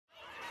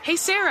Hey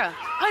Sarah,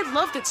 I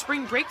love that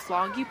spring break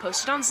vlog you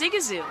posted on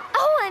Zigazoo.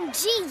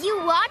 OMG,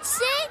 you watched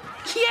it?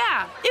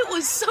 Yeah, it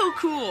was so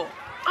cool.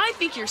 I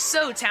think you're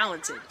so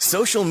talented.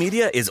 Social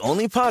media is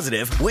only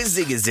positive with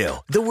Zigazoo,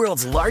 the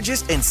world's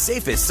largest and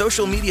safest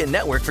social media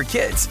network for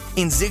kids.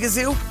 In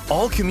Zigazoo,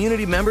 all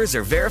community members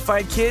are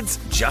verified kids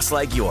just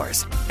like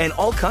yours, and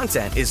all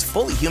content is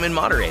fully human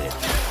moderated.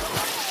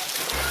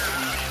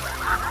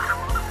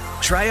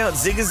 Try out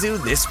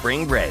Zigazoo this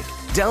spring break.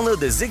 Download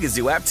the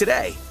Zigazoo app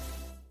today.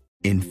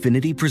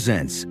 Infiniti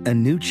presents a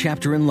new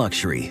chapter in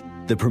luxury,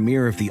 the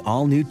premiere of the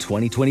all-new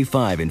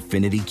 2025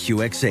 Infiniti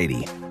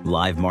QX80,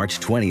 live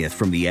March 20th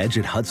from the Edge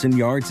at Hudson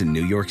Yards in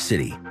New York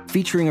City,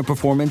 featuring a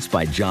performance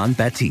by Jon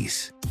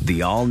Batiste.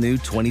 The all-new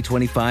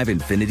 2025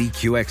 Infiniti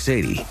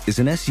QX80 is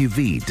an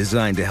SUV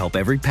designed to help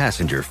every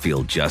passenger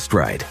feel just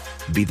right.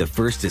 Be the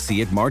first to see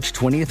it March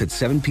 20th at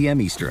 7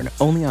 p.m. Eastern,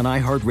 only on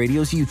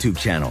iHeartRadio's YouTube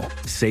channel.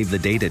 Save the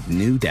date at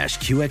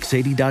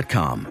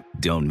new-QX80.com.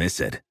 Don't miss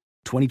it.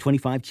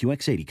 2025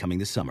 QX80 coming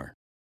this summer.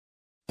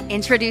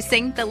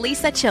 Introducing the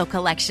Lisa Chill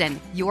Collection,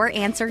 your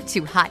answer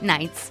to hot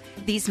nights.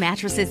 These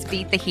mattresses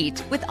beat the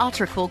heat with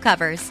ultra-cool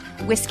covers,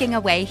 whisking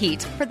away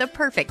heat for the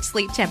perfect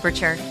sleep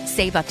temperature.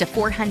 Save up to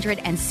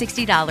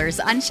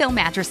 $460 on Chill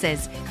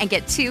mattresses and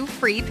get 2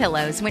 free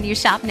pillows when you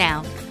shop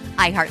now.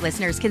 iHeart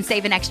listeners can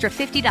save an extra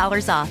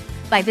 $50 off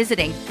by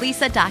visiting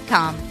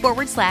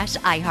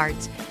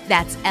lisa.com/iHeart.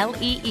 That's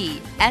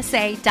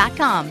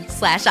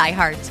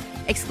LEESA.com/iHeart.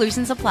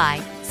 Exclusions apply.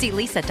 See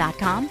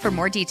lisa.com for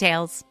more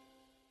details.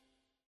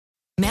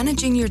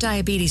 Managing your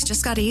diabetes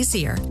just got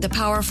easier. The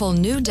powerful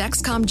new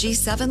Dexcom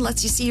G7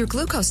 lets you see your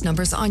glucose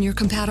numbers on your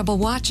compatible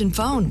watch and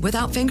phone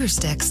without finger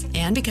sticks.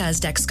 And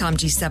because Dexcom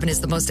G7 is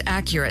the most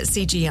accurate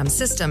CGM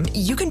system,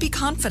 you can be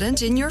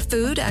confident in your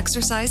food,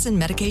 exercise, and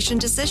medication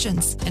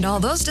decisions. And all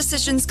those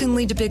decisions can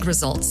lead to big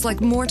results like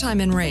more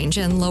time in range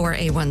and lower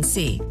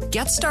A1C.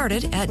 Get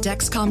started at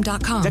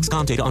Dexcom.com.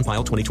 Dexcom data on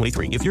file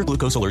 2023. If your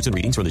glucose alerts and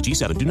readings from the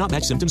G7 do not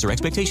match symptoms or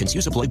expectations,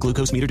 use a blood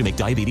glucose meter to make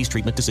diabetes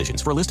treatment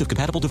decisions. For a list of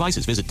compatible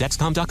devices, visit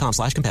Dexcom.com/compatibility.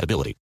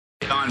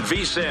 On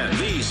VSiN,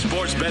 the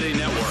Sports Betting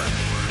Network.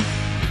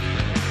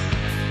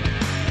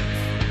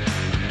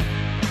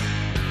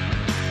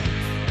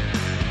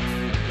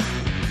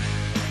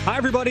 Hi,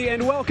 everybody,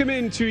 and welcome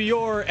into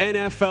your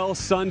NFL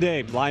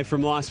Sunday, live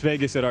from Las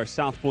Vegas at our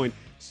South Point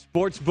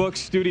Sportsbook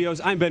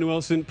Studios. I'm Ben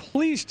Wilson,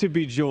 pleased to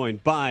be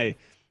joined by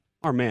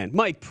our man,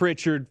 Mike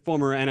Pritchard,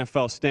 former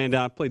NFL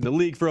standout, played in the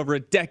league for over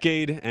a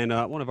decade, and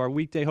one of our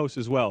weekday hosts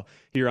as well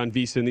here on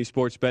VSiN, the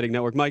Sports Betting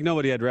Network. Mike,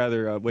 nobody I'd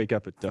rather wake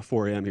up at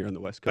 4 a.m. here on the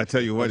West Coast. I tell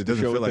you what, it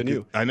doesn't feel like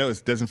I know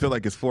it doesn't feel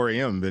like it's 4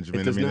 a.m.,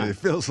 Benjamin. It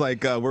feels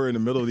like we're in the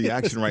middle of the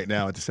action right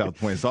now at the South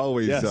Point. It's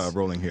always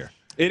rolling here.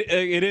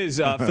 It is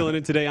filling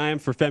in today. I am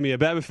for Femi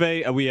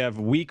Abebefe. We have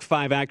Week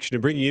 5 action to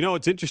bring you. You know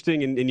what's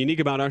interesting and unique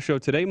about our show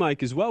today,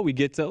 Mike, as well? We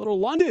get a little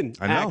London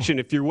action.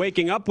 If you're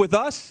waking up with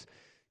us,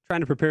 trying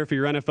to prepare for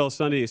your NFL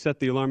Sunday, you set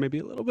the alarm maybe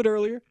a little bit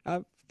earlier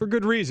for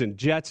good reason.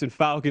 Jets and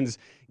Falcons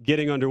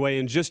getting underway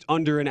in just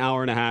under an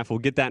hour and a half. We'll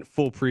get that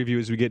full preview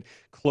as we get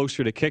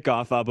closer to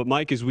kickoff. But,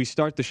 Mike, as we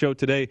start the show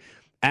today,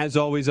 as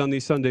always on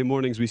these Sunday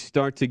mornings, we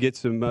start to get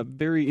some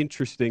very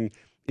interesting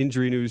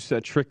injury news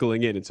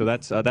trickling in. And so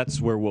that's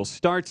where we'll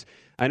start.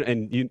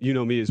 And you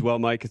know me as well,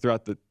 Mike,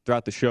 throughout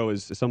the show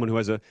as someone who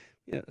has a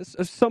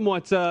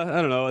somewhat,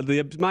 I don't know,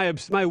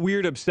 my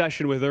weird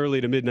obsession with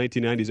early to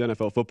mid-1990s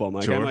NFL football,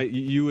 Mike. Sure.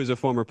 You as a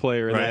former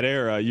player in that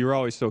era, you were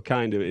always so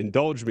kind to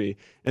indulge me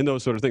in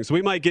those sort of things. So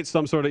we might get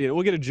some sort of,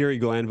 we'll get a Jerry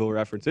Glanville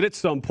reference. And at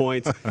some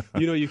point,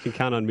 you can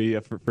count on me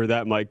for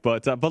that, Mike.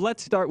 But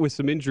let's start with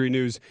some injury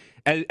news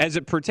as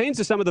it pertains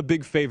to some of the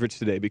big favorites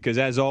today, because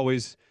as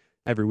always,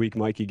 every week,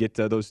 Mike, you get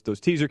those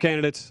teaser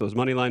candidates, those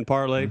moneyline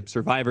parlay,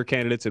 survivor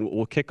candidates, and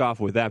we'll kick off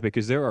with that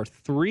because there are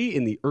 3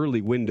 in the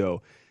early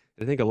window.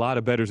 I think a lot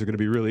of bettors are going to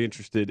be really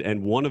interested,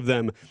 and one of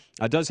them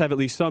does have at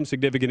least some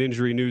significant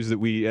injury news that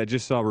we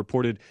just saw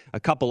reported a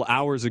couple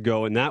hours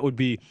ago, and that would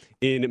be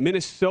in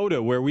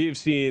Minnesota, where we have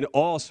seen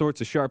all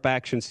sorts of sharp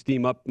action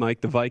steam up, Mike,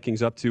 the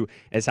Vikings up to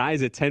as high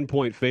as a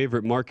 10-point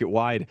favorite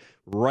market-wide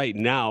right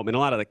now. I mean, a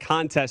lot of the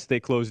contests, they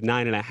closed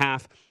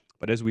 9.5.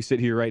 But as we sit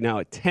here right now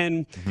at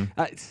 10,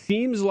 it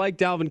seems like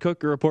Dalvin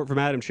Cook, a report from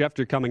Adam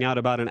Schefter coming out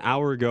about an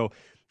hour ago,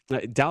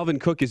 Dalvin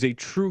Cook is a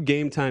true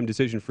game-time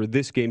decision for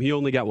this game. He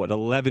only got,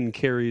 11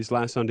 carries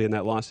last Sunday in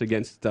that loss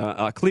against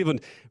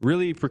Cleveland.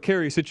 Really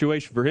precarious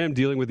situation for him,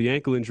 dealing with the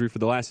ankle injury for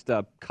the last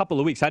couple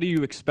of weeks. How do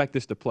you expect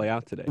this to play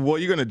out today? Well,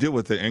 you're going to deal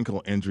with the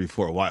ankle injury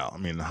for a while. I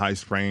mean, high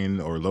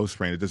sprain or low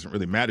sprain, it doesn't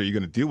really matter. You're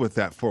going to deal with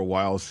that for a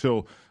while.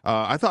 So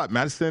I thought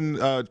Madison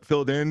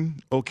filled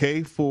in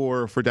okay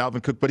for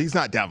Dalvin Cook, but he's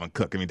not Dalvin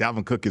Cook. I mean,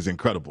 Dalvin Cook is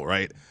incredible,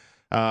 right?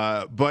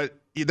 But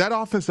that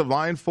offensive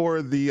line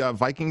for the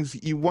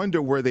Vikings, you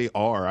wonder where they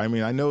are. I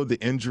mean, I know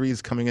the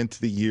injuries coming into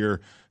the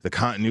year, the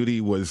continuity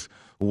was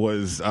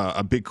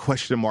a big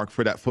question mark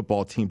for that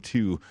football team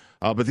too.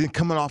 But then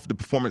coming off the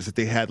performance that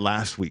they had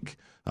last week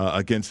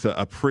against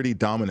a pretty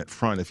dominant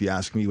front, if you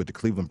ask me, with the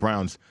Cleveland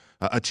Browns,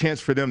 a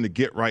chance for them to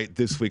get right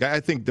this week. I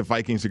think the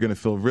Vikings are going to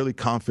feel really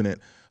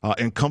confident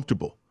and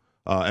comfortable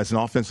as an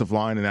offensive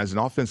line and as an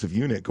offensive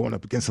unit going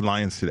up against the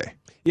Lions today.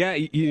 Yeah,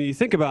 you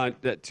think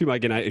about that too,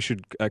 Mike, and I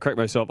should correct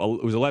myself.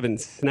 It was 11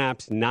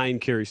 snaps, 9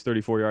 carries,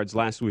 34 yards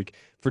last week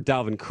for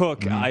Dalvin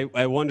Cook. Mm-hmm.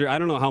 I wonder, I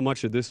don't know how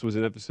much of this was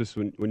an emphasis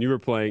when you were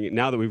playing,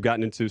 now that we've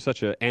gotten into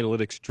such an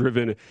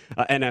analytics-driven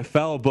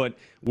NFL, but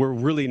we're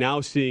really now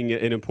seeing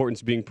an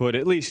importance being put,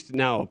 at least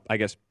now, I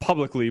guess,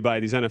 publicly by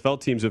these NFL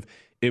teams, of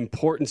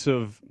importance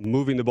of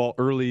moving the ball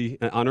early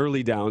on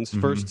early downs,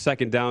 first,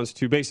 second downs,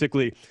 to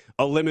basically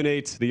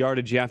eliminate the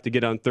yardage you have to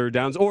get on third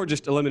downs, or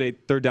just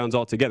eliminate third downs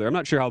altogether. I'm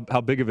not sure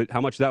how big of it,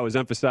 how much that was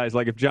emphasized.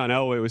 Like if John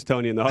Elway was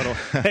telling you in the huddle,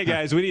 hey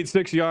guys, we need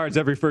 6 yards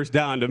every first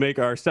down to make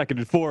our 2nd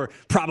and 4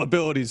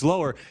 probabilities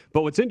lower.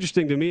 But what's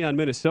interesting to me on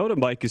Minnesota,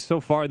 Mike, is so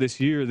far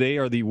this year they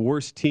are the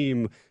worst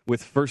team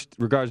with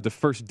regards to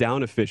first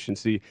down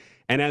efficiency.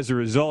 And as a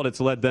result, it's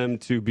led them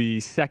to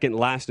be second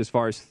last as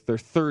far as their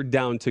third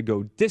down to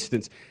go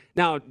distance.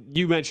 Now,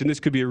 you mentioned this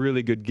could be a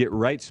really good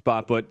get-right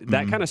spot, but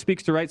that kind of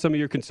speaks to some of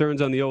your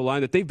concerns on the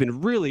O-line, that they've been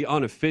really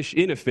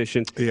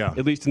inefficient,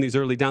 at least in these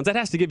early downs. That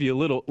has to give you a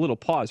little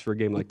pause for a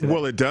game like today.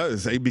 Well, it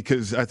does,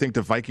 because I think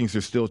the Vikings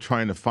are still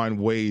trying to find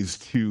ways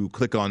to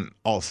click on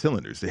all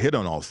cylinders, to hit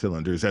on all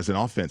cylinders as an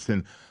offense.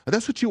 And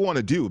that's what you want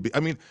to do. I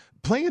mean,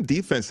 playing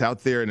defense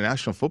out there in the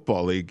National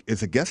Football League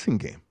is a guessing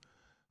game.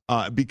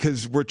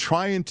 Because we're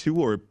trying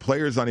to, or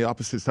players on the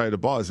opposite side of the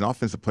ball, as an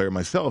offensive player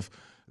myself,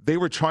 they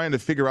were trying to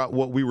figure out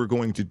what we were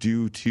going to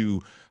do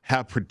to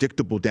have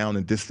predictable down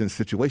and distance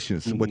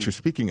situations, what you're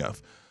speaking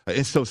of.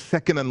 And so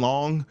 2nd and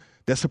long,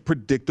 that's a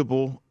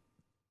predictable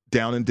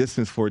down and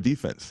distance for a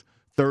defense.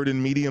 3rd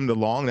and medium to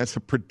long, that's a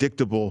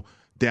predictable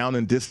down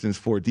and distance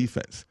for a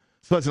defense.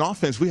 So as an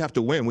offense, we have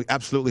to win. We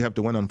absolutely have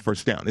to win on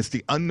first down. It's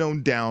the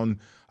unknown down.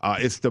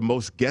 It's the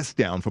most guessed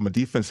down from a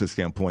defensive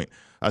standpoint.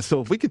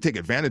 So if we could take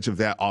advantage of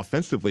that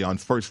offensively on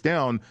first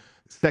down,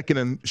 2nd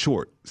and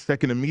short,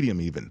 2nd and medium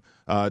even,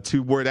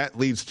 to where that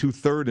leads to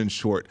 3rd and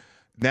short,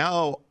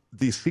 now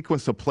the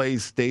sequence of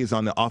plays stays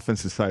on the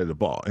offensive side of the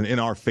ball and in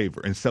our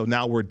favor. And so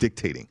now we're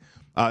dictating.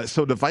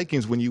 So the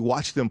Vikings, when you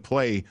watch them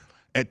play,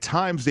 at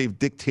times they've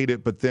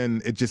dictated, but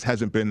then it just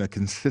hasn't been a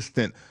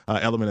consistent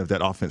element of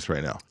that offense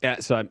right now. Yeah,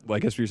 so I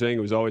guess what you're saying,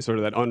 it was always sort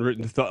of that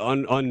unwritten,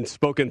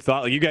 unspoken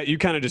thought. Like you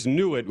kind of just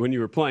knew it when you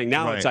were playing.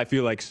 Now it's, I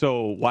feel like,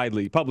 so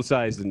widely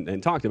publicized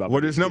and talked about.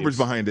 Well, there's numbers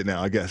behind it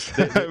now, I guess.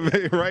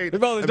 Right?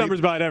 Well, there's numbers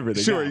behind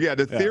everything. Sure, yeah.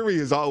 The theory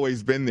has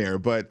always been there,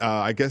 but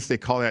I guess they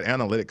call that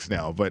analytics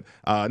now. But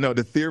no,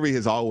 the theory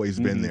has always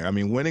been there. I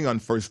mean, winning on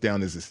first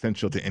down is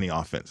essential to any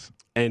offense.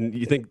 And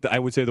you think, I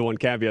would say the one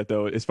caveat,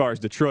 though, as far as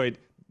Detroit,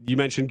 you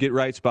mentioned get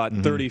right spot,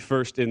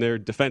 31st in their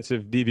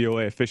defensive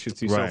DVOA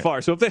efficiency so far.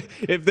 So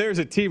if there's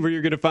a team where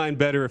you're going to find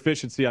better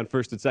efficiency on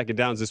first and second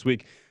downs this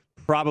week,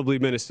 probably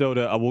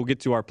Minnesota. We'll get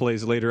to our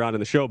plays later on in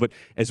the show. But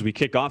as we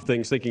kick off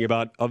things, thinking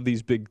about of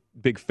these big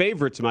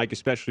favorites, Mike,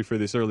 especially for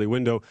this early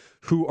window,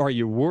 who are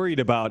you worried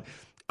about?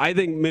 I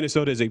think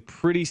Minnesota is a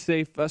pretty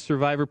safe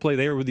Survivor play.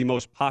 They were the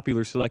most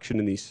popular selection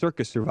in the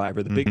Circus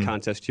Survivor, the big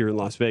contest here in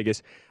Las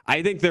Vegas.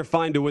 I think they're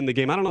fine to win the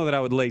game. I don't know that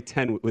I would lay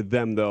 10 with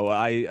them,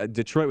 though.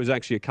 Detroit was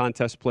actually a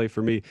contest play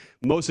for me,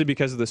 mostly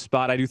because of the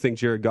spot. I do think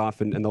Jared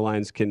Goff and the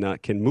Lions can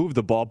move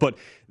the ball. But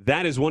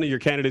that is one of your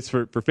candidates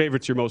for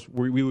favorites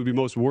we would be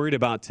most worried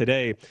about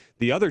today.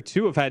 The other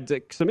two have had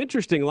some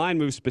interesting line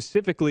moves,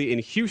 specifically in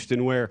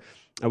Houston, where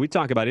we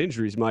talk about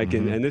injuries, Mike,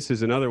 and this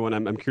is another one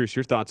I'm curious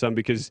your thoughts on,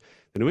 because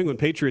the New England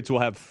Patriots will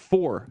have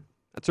 4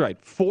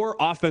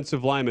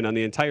 offensive linemen on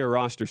the entire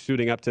roster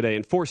suiting up today,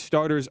 and 4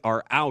 starters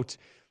are out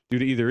due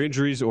to either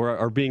injuries or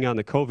are being on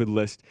the COVID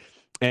list.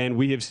 And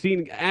we have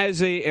seen,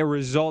 as a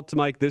result,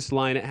 Mike, this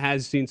line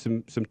has seen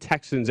some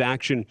Texans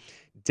action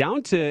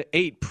down to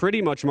 8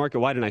 pretty much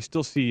market-wide, and I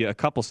still see a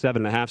couple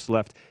 7.5s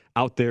left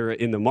out there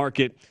in the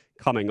market.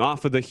 Coming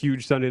off of the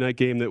huge Sunday night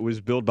game that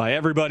was billed by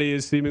everybody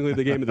as seemingly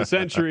the game of the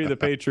century, the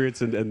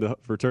Patriots and the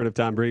return of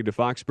Tom Brady to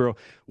Foxborough.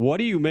 What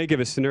do you make of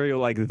a scenario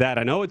like that?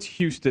 I know it's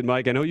Houston,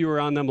 Mike. I know you were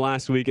on them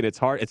last week, and it's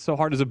hard. It's so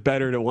hard as a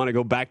bettor to want to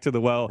go back to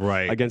the well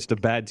against a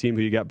bad team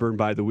who you got burned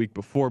by the week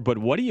before. But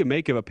what do you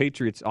make of a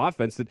Patriots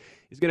offense that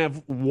is going to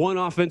have one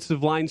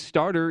offensive line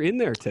starter in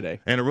there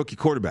today? And a rookie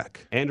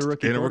quarterback.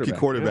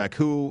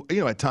 Who,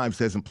 at times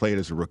hasn't played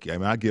as a rookie. I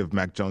mean, I give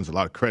Mac Jones a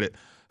lot of credit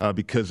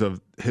because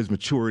of his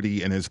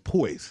maturity and his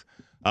poise.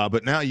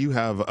 But now you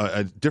have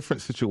a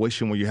different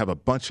situation where you have a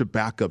bunch of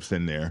backups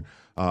in there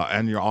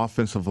and your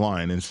offensive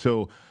line. And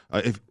so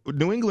if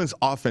New England's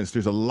offense,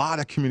 there's a lot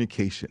of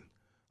communication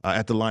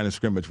at the line of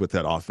scrimmage with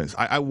that offense.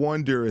 I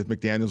wonder if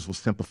McDaniels will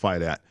simplify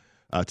that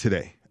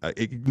today.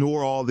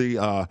 Ignore all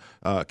the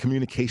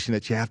communication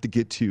that you have to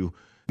get to.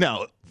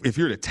 Now, if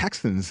you're the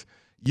Texans,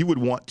 you would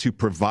want to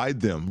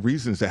provide them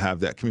reasons to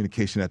have that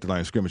communication at the line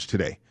of scrimmage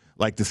today,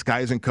 like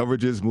disguising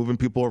coverages, moving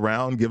people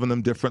around, giving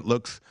them different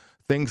looks,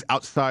 things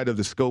outside of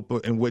the scope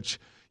in which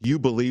you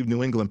believe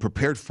New England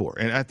prepared for.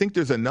 And I think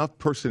there's enough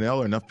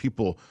personnel or enough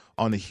people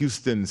on the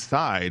Houston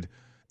side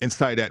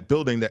inside that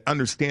building that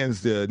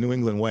understands the New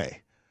England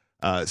way.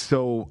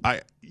 So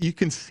you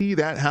can see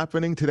that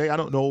happening today. I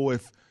don't know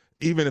if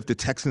even if the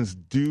Texans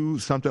do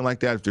something like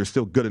that, if they're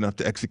still good enough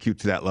to execute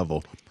to that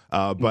level.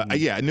 But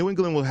New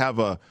England will have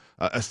a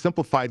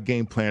simplified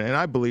game plan, and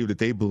I believe that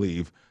they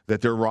believe that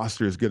their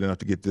roster is good enough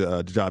to get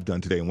the job done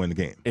today and win the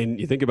game. And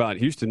you think about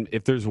Houston,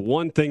 if there's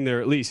one thing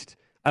they're at least,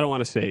 I don't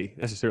want to say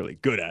necessarily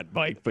good at,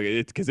 Mike, but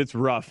because it's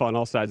rough on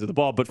all sides of the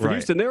ball. But for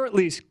Houston, they're at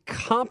least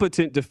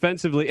competent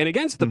defensively. And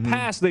against the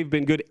pass, they've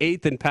been good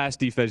 8th in pass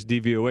defense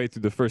DVOA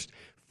through the first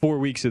 4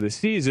 weeks of the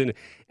season.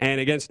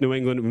 And against New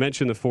England, we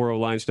mentioned the 4-0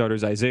 line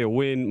starters, Isaiah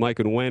Wynn, Mike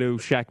Onwenu,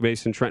 Shaq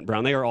Mason, Trent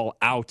Brown. They are all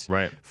out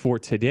for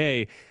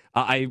today.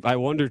 I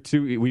wonder,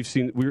 too, we've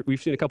seen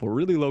a couple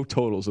really low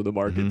totals in the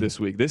market this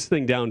week. This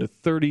thing down to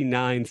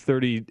 39,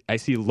 30. I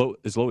see as low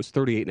as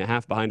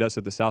 38.5 behind us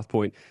at the South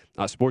Point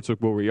Sportsbook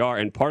where we are.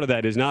 And part of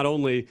that is not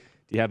only do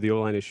you have the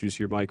O-line issues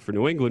here, Mike, for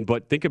New England,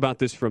 but think about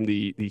this from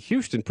the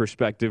Houston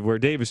perspective where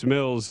Davis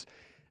Mills,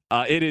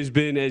 it has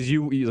been, as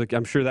like,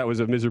 I'm sure that was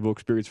a miserable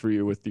experience for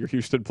you with your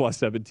Houston plus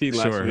 17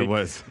 last week. Sure, it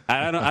was.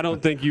 I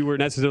don't think you were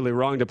necessarily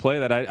wrong to play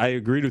that. I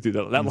agreed with you,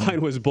 though. That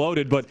line was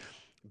bloated, but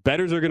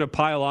bettors are going to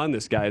pile on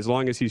this guy as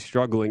long as he's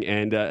struggling.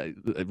 And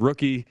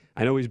rookie,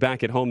 I know he's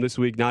back at home this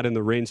week, not in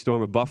the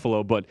rainstorm of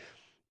Buffalo, but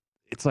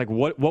it's like,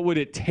 what would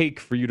it take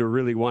for you to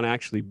really want to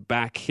actually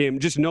back him?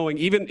 Just knowing,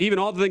 even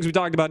all the things we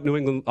talked about in New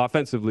England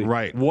offensively,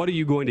 what are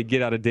you going to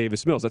get out of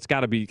Davis Mills? That's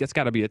got to be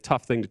a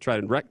tough thing to try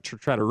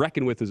to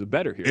reckon with as a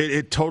bettor here.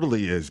 It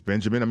totally is,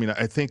 Benjamin. I mean,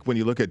 I think when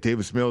you look at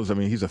Davis Mills, I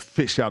mean, he's a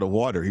fish out of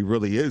water. He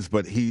really is,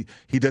 but he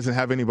doesn't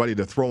have anybody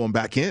to throw him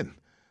back in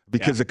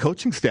because the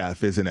coaching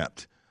staff is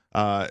inept.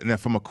 And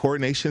from a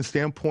coordination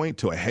standpoint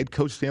to a head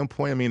coach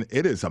standpoint, I mean,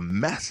 it is a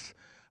mess.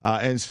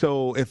 And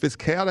so if it's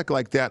chaotic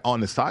like that on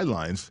the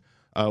sidelines,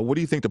 what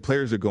do you think the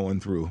players are going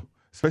through,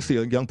 especially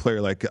a young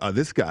player like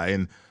this guy?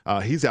 And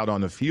he's out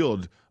on the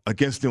field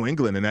against New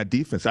England and that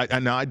defense.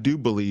 I do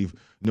believe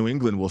New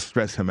England will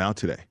stress him out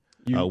today.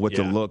 With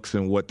the looks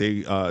and what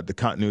they, the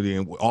continuity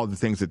and all the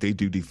things that they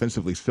do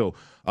defensively. So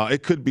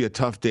it could be a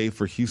tough day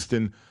for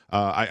Houston.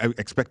 I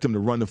expect them to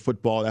run the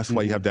football. That's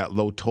why you have that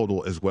low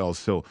total as well.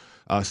 So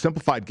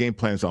simplified game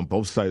plans on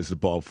both sides of the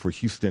ball for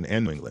Houston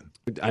and New England.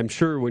 I'm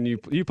sure when you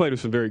played with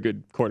some very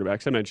good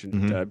quarterbacks. I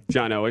mentioned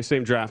John Elway,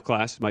 same draft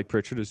class. Mike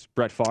Pritchard is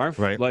Brett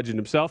Favre, legend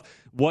himself.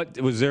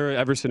 What was there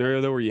ever a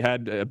scenario though where you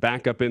had a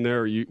backup in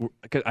there? Or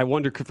I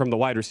wonder from the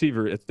wide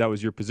receiver if that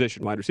was your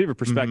position, wide receiver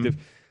perspective,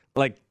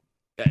 like.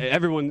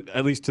 Everyone,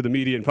 at least to the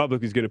media and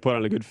public, is going to put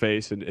on a good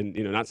face and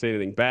not say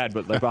anything bad.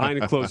 But like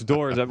behind the closed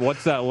doors,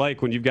 what's that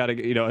like when you've got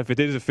to, if it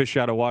is a fish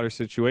out of water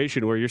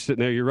situation where you're sitting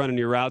there, you're running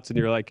your routes, and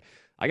you're like,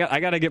 I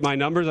got to get my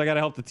numbers, I got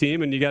to help the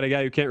team, and you got a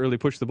guy who can't really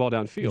push the ball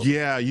downfield.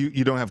 Yeah,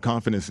 you don't have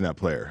confidence in that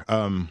player.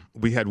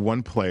 We had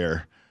one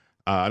player.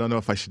 I don't know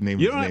if I should name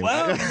his name.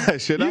 Well,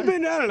 should I? You've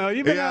been out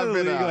of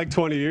the league like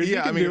 20 years.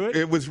 Yeah, I mean,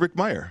 it was Rick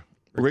Meyer.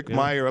 Rick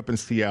Meyer up in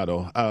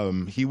Seattle.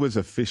 He was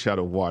a fish out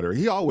of water.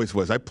 He always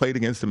was. I played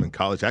against him in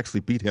college. I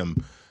actually beat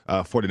him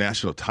for the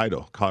national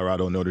title,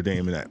 Colorado Notre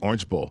Dame in that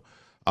Orange Bowl.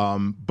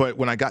 But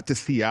when I got to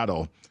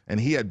Seattle, and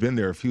he had been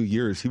there a few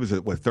years, he was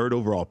a third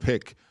overall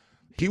pick.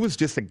 He was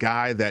just a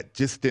guy that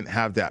just didn't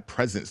have that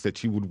presence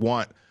that you would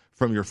want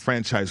from your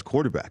franchise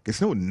quarterback.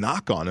 It's no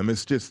knock on him.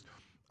 It's just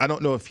I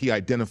don't know if he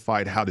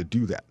identified how to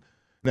do that.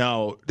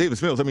 Now,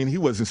 Davis Mills, I mean, he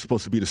wasn't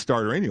supposed to be the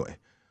starter anyway.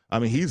 I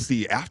mean, he's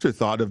the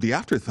afterthought of the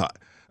afterthought.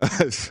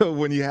 So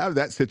when you have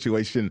that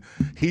situation,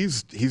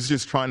 he's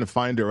just trying to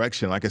find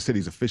direction. Like I said,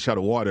 he's a fish out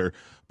of water,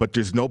 but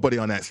there's nobody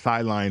on that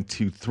sideline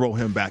to throw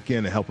him back in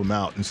and help him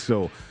out. And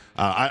so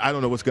I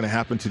don't know what's going to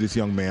happen to this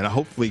young man.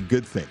 Hopefully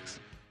good things.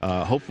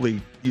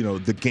 Hopefully,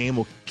 the game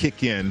will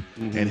kick in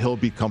and he'll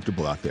be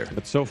comfortable out there.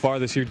 But so far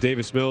this year,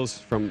 Davis Mills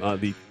from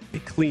the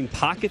clean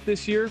pocket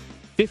this year,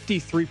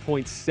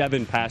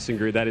 53.7 passing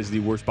grade. That is the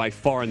worst by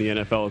far in the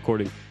NFL,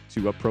 according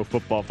to Pro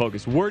Football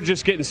Focus. We're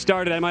just getting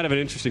started. I might have an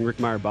interesting Rick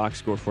Meyer box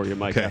score for you,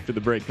 Mike, after the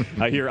break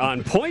here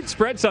on Point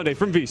Spread Sunday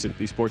from VSiN,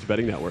 the Sports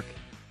Betting Network.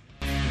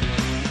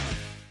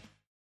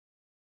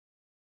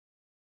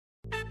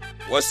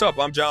 What's up?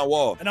 I'm John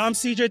Wall. And I'm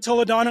CJ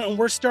Toledano, and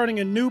we're starting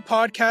a new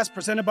podcast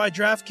presented by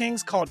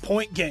DraftKings called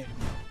Point Game.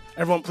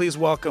 Everyone, please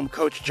welcome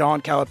Coach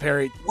John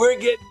Calipari. We're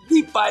getting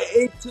beat by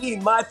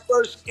 18. My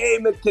first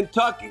game in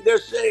Kentucky, they're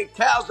saying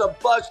Cal's a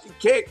bust. He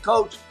can't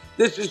coach.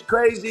 This is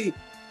crazy.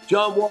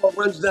 John Wall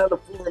runs down the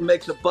floor and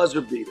makes a buzzer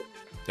beater.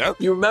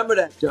 Yep. You remember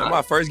that, John? That's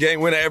my first game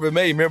win I ever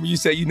made. Remember you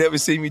said you never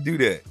seen me do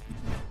that.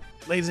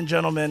 Ladies and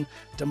gentlemen,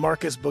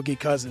 DeMarcus Boogie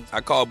Cousins. I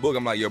called Boog.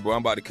 I'm like, yo, bro,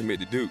 I'm about to commit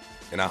to Duke.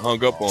 And I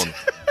hung up on him.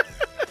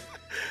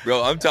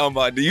 Bro, I'm talking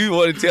about, do you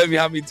want to tell me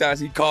how many times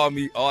he called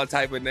me all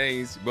type of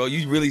names? Bro,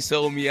 you really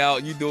sold me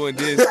out. You doing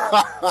this.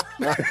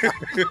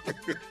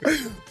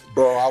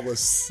 Bro, I was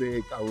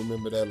sick. I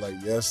remember that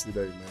like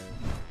yesterday,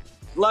 man.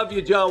 Love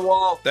you, John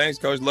Wall. Thanks,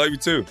 Coach. Love you,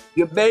 too.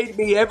 You made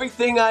me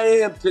everything I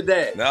am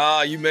today.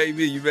 Nah, you made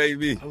me. You made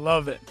me. I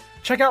love it.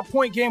 Check out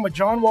Point Game with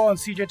John Wall and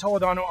CJ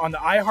Toledano on the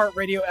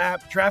iHeartRadio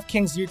app,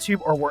 DraftKings YouTube,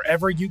 or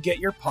wherever you get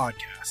your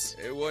podcasts.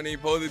 It wasn't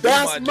even supposed to be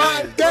That's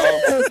my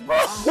game,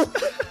 bro.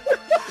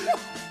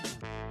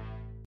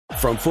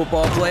 From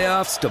football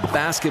playoffs to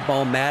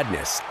basketball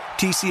madness,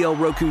 TCL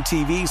Roku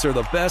TVs are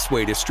the best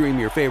way to stream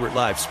your favorite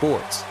live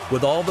sports.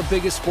 With all the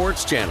biggest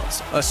sports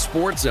channels, a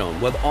sports zone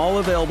with all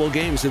available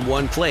games in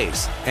one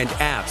place, and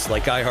apps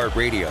like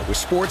iHeartRadio with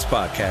sports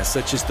podcasts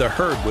such as The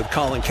Herd with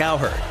Colin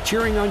Cowherd.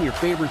 Cheering on your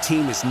favorite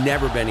team has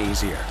never been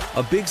easier.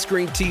 A big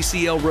screen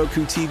TCL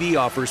Roku TV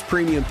offers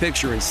premium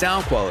picture and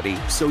sound quality,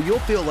 so you'll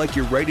feel like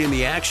you're right in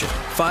the action.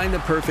 Find the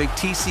perfect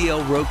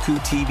TCL Roku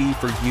TV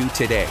for you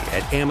today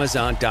at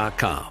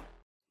Amazon.com.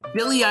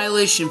 Billie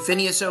Eilish and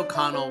Phineas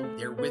O'Connell,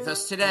 they're with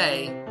us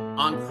today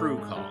on Crew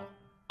Call.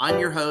 I'm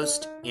your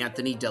host,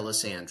 Anthony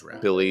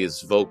D'Alessandro.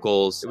 Billie's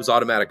vocals, it was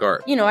automatic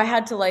art. You know, I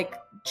had to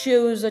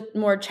choose a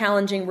more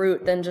challenging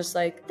route than just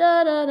da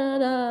da da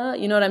da.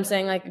 You know what I'm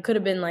saying? It could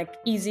have been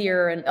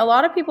easier. And a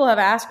lot of people have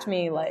asked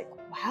me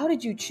how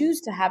did you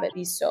choose to have it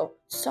be so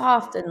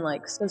soft and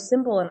so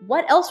simple? And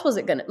what else was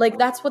it gonna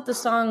that's what the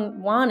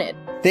song wanted.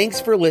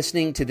 Thanks for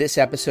listening to this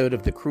episode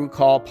of the Crew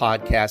Call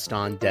podcast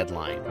on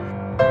Deadline.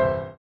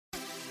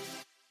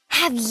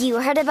 Have you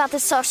heard about the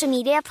social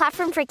media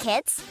platform for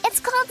kids? It's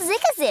called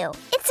Zigazoo.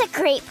 It's a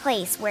great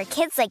place where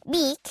kids like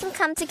me can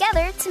come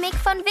together to make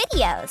fun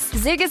videos.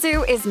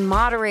 Zigazoo is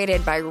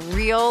moderated by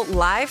real,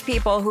 live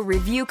people who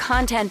review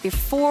content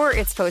before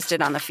it's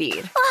posted on the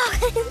feed.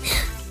 Oh,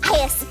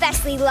 I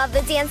especially love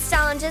the dance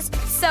challenges.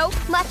 So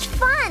much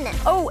fun.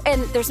 Oh,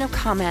 and there's no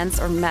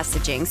comments or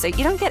messaging, so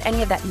you don't get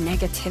any of that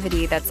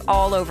negativity that's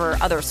all over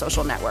other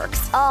social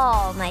networks.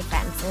 Oh, my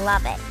friends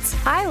love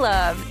it. I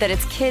love that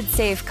it's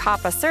kid-safe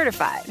COPPA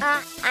certified.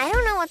 I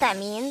don't know what that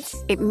means.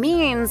 It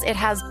means it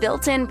has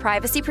built-in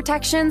privacy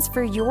protections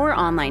for your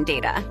online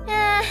data.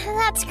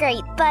 That's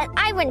great, but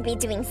I wouldn't be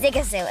doing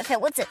Zigazoo if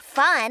it wasn't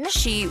fun.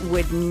 She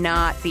would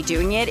not be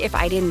doing it if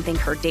I didn't think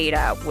her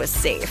data was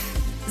safe.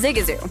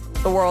 Zigazoo,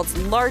 the world's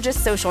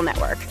largest social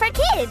network. For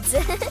kids.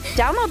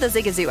 Download the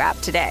Zigazoo app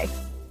today.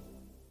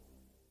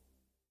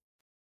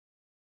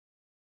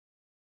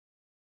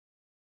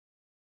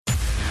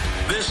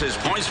 This is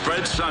Point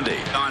Spread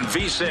Sunday on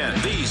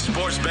VSiN, the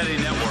Sports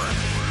Betting Network.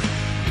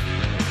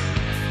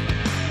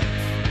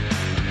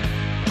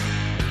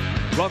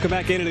 Welcome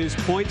back in. It is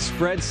Point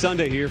Spread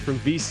Sunday here from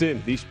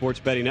VSiN, the Sports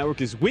Betting Network,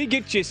 as we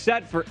get you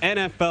set for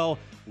NFL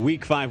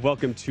Week 5.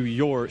 Welcome to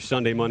your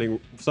Sunday morning.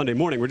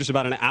 We're just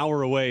about an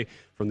hour away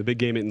from the big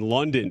game in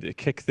London to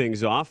kick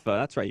things off.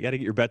 That's right. You got to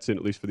get your bets in,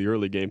 at least for the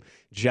early game.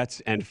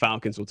 Jets and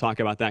Falcons. We'll talk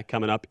about that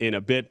coming up in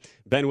a bit.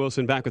 Ben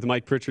Wilson back with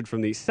Mike Pritchard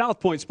from the South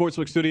Point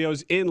Sportsbook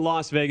Studios in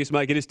Las Vegas.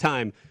 Mike, it is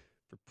time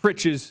for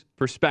Pritch's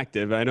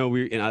perspective. I know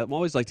I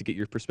always like to get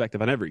your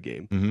perspective on every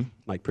game. Mm-hmm.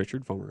 Mike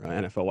Pritchard, former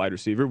NFL wide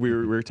receiver. We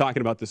were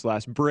talking about this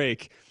last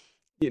break.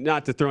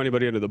 Not to throw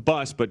anybody under the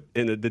bus, but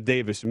in the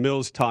Davis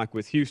Mills talk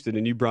with Houston,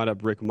 and you brought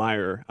up Rick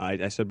Mirer.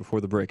 I said before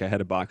the break I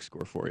had a box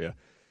score for you.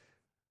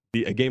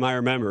 A game I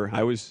remember.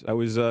 I was a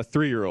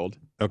 3-year-old.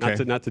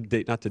 Okay. Not to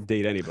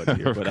date anybody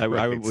here, but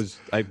right.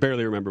 I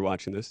barely remember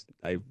watching this.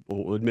 I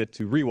will admit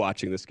to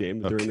rewatching this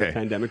game during the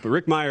pandemic. But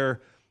Rick Mirer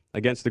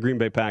against the Green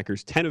Bay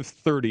Packers, 10 of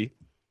 30.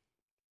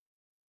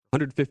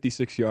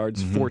 156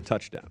 yards, 4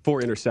 touchdowns, 4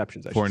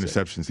 interceptions. 4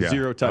 interceptions, yeah.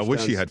 0 touchdowns. I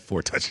wish he had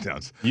 4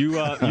 touchdowns. You,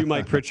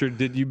 Mike Pritchard,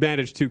 you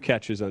managed 2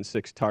 catches on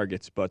 6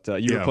 targets, but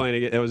you were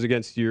playing. It was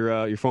against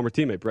your former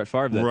teammate Brett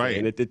Favre that day,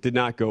 and it did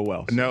not go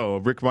well. So. No,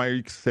 Rick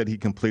Mirer said he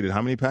completed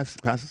how many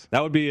passes?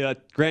 That would be a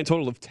grand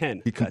total of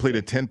 10. He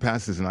completed 10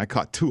 passes, and I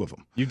caught 2 of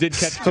them. You did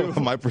catch 2 of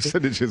them. My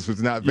percentages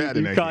was not bad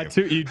in that game.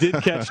 2. You did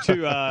catch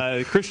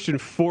 2. Christian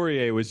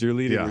Fourier was your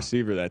leading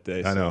receiver that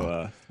day. I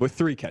know. With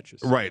 3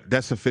 catches. Right.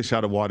 That's the fish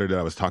out of water that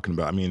I was talking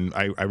about. I mean,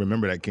 I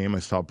remember that game. I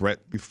saw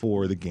Brett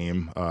before the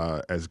game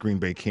as Green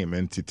Bay came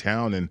into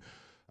town, and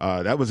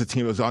that was a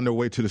team that was on their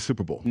way to the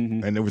Super Bowl.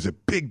 Mm-hmm. And there was a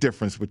big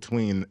difference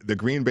between the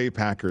Green Bay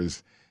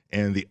Packers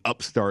and the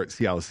upstart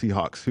Seattle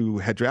Seahawks, who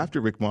had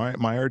drafted Rick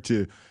Mirer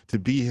to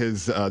be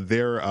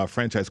their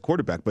franchise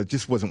quarterback, but it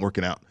just wasn't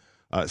working out.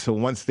 So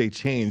once they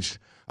changed,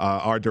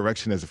 our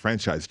direction as a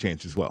franchise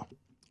changed as well.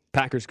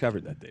 Packers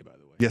covered that day, by the way.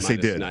 Yes, they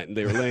did. 9.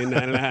 They were laying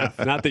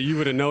 9.5. Not that you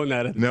would have known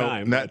that at the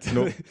time.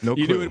 No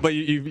you clue. knew it, but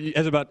you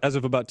as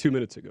of about 2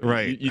 minutes ago,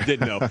 right? You did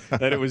know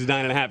that it was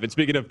 9.5. And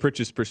speaking of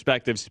Pritch's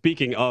perspective,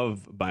 speaking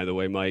of, by the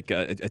way, Mike,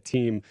 a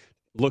team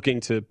looking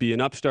to be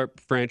an upstart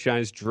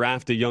franchise,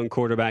 draft a young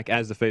quarterback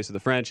as the face of the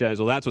franchise.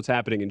 Well, that's what's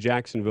happening in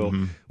Jacksonville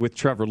with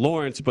Trevor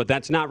Lawrence, but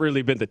that's not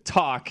really been the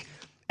talk.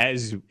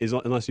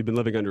 Unless you've been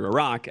living under a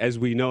rock, as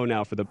we know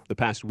now for the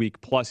past week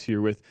plus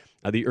here with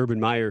the Urban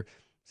Meyer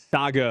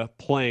saga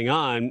playing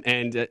on.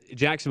 And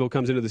Jacksonville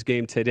comes into this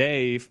game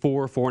today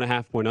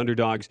 4.5-point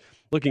underdogs.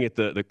 Looking at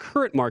the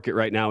current market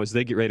right now as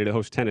they get ready to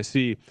host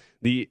Tennessee,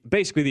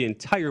 basically the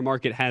entire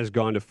market has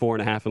gone to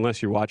 4.5 unless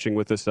you're watching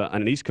with us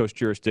on an East Coast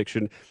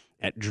jurisdiction.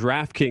 At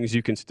DraftKings,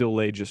 you can still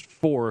lay just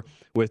 4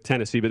 with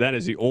Tennessee, but that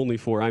is the only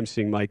 4 I'm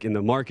seeing, Mike, in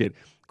the market.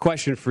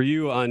 Question for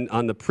you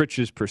on the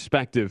Pritch's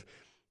perspective.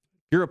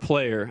 You're a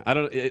player.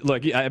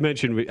 Look, I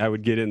mentioned I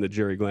would get in the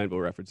Jerry Glanville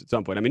reference at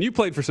some point. I mean, you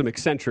played for some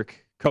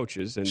eccentric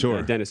coaches, and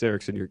sure. Dennis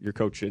Erickson, your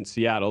coach in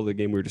Seattle, the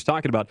game we were just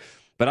talking about.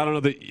 But I don't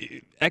know,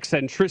 the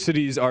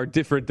eccentricities are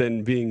different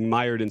than being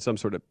mired in some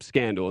sort of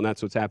scandal, and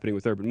that's what's happening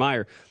with Urban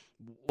Meyer.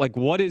 like,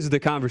 what is the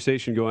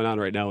conversation going on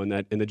right now in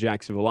the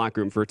Jacksonville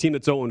locker room for a team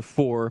that's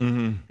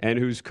 0-4 and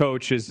whose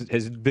coach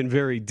has been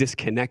very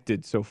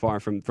disconnected so far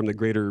from the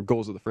greater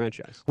goals of the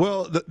franchise?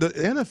 Well, the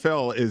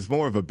NFL is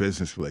more of a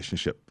business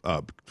relationship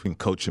between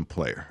coach and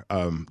player.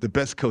 The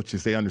best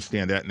coaches, they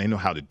understand that, and they know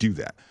how to do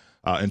that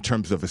in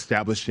terms of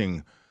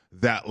establishing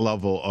that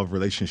level of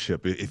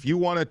relationship. If you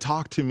want to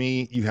talk to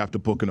me, you have to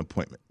book an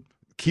appointment.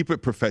 Keep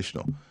it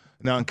professional.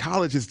 Now, in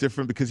college, it's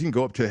different because you can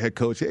go up to the head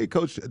coach. Hey,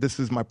 coach, this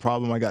is my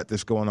problem. I got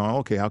this going on.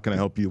 Okay, how can I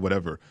help you?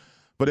 Whatever.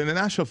 But in the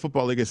National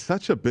Football League, it's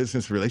such a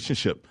business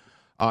relationship.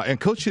 And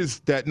coaches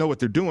that know what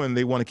they're doing,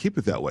 they want to keep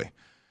it that way.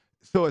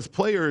 So as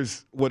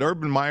players, what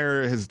Urban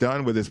Meyer has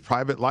done with his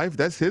private life,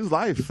 that's his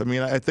life. I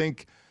mean, I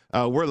think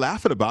we're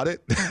laughing about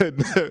it.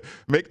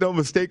 Make no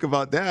mistake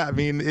about that. I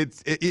mean,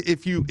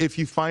 if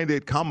you find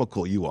it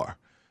comical, you are.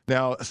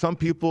 Now, some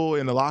people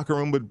in the locker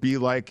room would be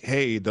like,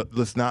 hey,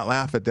 let's not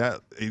laugh at that.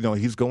 You know,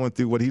 he's going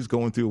through what he's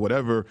going through,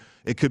 whatever.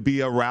 It could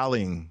be a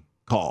rallying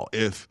call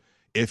if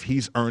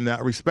he's earned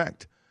that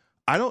respect.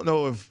 I don't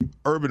know if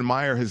Urban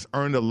Meyer has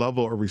earned a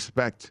level of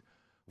respect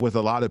with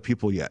a lot of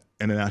people yet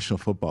in the National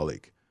Football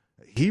League.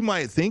 He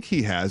might think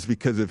he has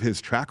because of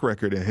his track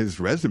record and his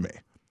resume,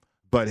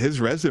 but his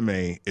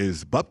resume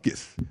is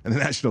bupkis in the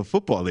National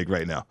Football League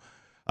right now.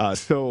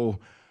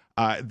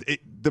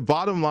 The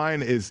bottom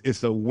line is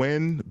it's a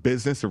win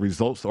business, a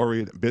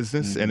results-oriented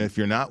business, and if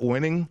you're not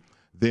winning,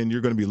 then you're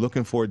going to be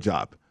looking for a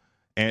job.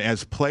 And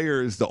as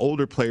players, the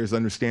older players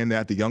understand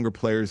that. The younger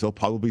players, they'll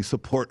probably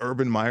support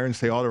Urban Meyer and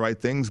say all the right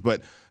things.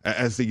 But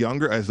as the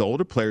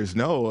older players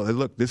know,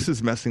 look, this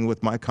is messing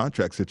with my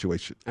contract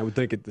situation. I would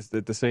think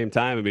at the same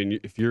time, I mean,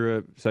 if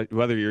you're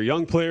whether you're a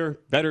young player,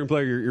 veteran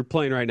player, you're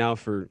playing right now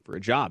for a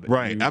job.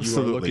 Right,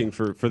 absolutely. You are looking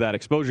for that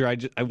exposure.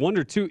 I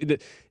wonder, too,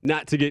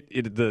 not to get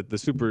into the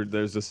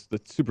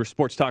super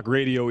sports talk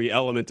radio-y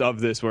element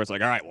of this where it's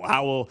like, all right, well,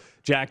 how will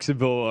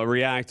Jacksonville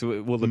react?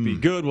 Will it be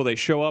good? Will they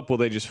show up? Will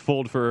they just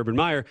fold for Urban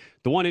Meyer?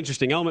 The one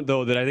interesting element,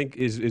 though, that I think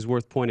is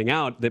worth pointing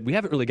out that we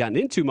haven't really gotten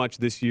into much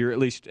this year, at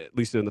least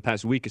in the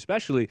past week,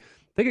 especially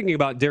thinking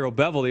about Darrell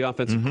Bevell, the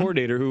offensive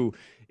coordinator, who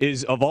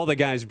is, of all the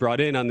guys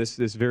brought in on this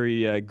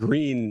very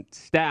green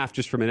staff,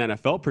 just from an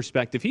NFL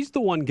perspective, he's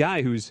the one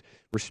guy who's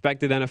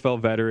respected NFL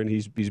veteran.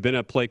 He's been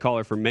a play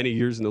caller for many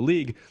years in the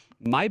league.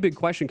 My big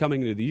question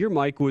coming into the year,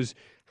 Mike, was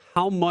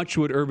how much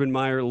would Urban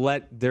Meyer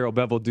let Darrell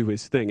Bevell do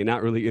his thing and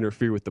not really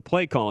interfere with the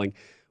play calling?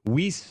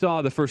 We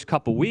saw the first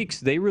couple weeks,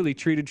 they really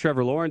treated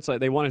Trevor Lawrence like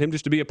they wanted him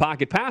just to be a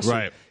pocket passer.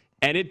 Right.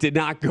 And it did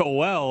not go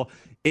well.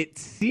 It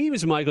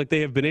seems, Mike, like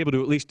they have been able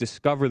to at least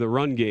discover the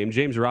run game.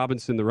 James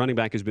Robinson, the running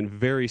back, has been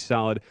very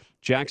solid.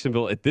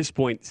 Jacksonville, at this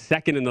point,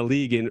 second in the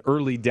league in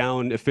early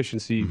down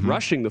efficiency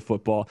rushing the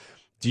football.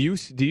 Do you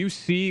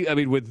see, I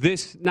mean, with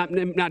this, not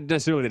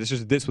necessarily that it's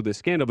just this with this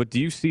scandal, but do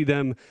you see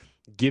them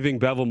giving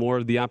Bevell more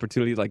of the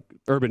opportunity, like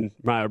Urban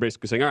Meyer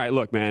basically saying, all right,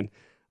 look, man,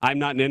 I'm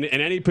not in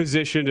any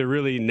position to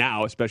really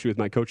now, especially with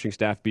my coaching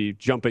staff, be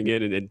jumping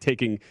in and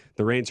taking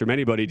the reins from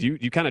anybody. Do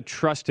you kind of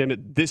trust him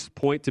at this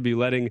point to be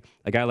letting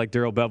a guy like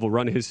Darrell Bevell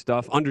run his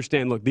stuff?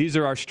 Understand, look, these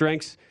are our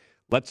strengths.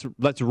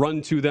 Let's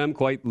run to them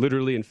quite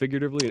literally and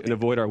figuratively and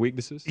avoid our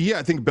weaknesses? Yeah,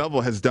 I think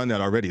Bevell has done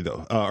that already,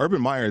 though.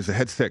 Urban Meyer is a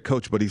headset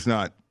coach, but he's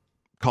not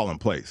calling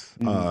plays.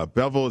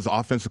 Bevell is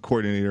offensive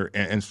coordinator,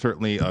 and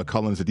certainly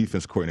Cullen's a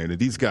defense coordinator.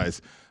 These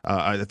guys,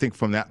 I think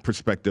from that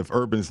perspective,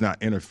 Urban's not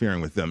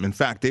interfering with them. In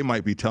fact, they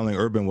might be telling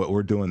Urban what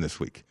we're doing this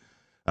week.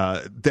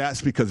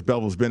 That's because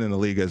Bevell's been in the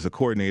league as a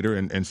coordinator,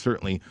 and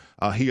certainly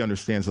he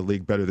understands the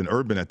league better than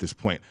Urban at this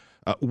point.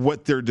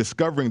 What they're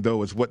discovering,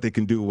 though, is what they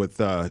can do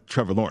with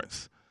Trevor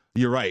Lawrence.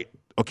 You're right.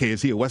 Okay,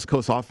 is he a West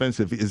Coast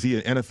offensive? Is he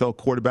an NFL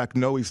quarterback?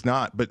 No, he's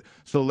not. But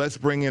so let's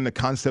bring in the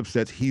concepts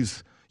that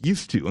he's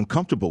used to and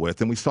comfortable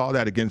with, and we saw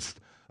that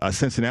against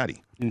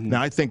Cincinnati.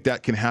 Now, I think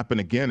that can happen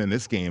again in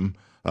this game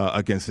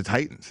against the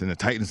Titans. And the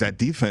Titans, that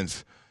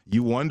defense,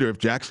 you wonder if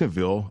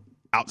Jacksonville,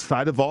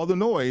 outside of all the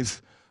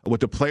noise,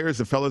 with the players,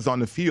 the fellas on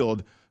the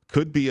field,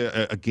 could be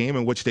a game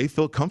in which they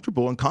feel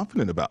comfortable and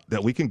confident about,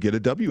 that we can get a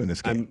W in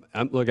this game.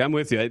 Look, I'm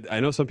with you. I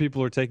know some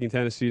people are taking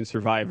Tennessee in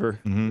Survivor.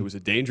 It was a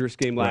dangerous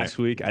game last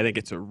week. I think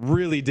it's a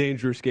really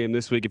dangerous game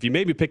this week. If you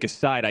maybe pick a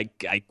side,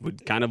 I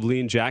would kind of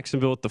lean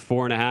Jacksonville at the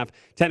 4.5.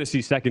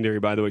 Tennessee secondary,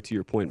 by the way, to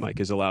your point, Mike,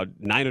 has allowed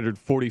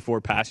 944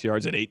 pass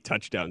yards and 8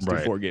 touchdowns through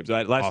 4 games.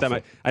 Last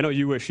time, I know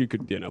you wish you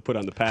could put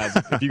on the pads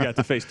if you got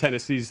to face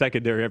Tennessee's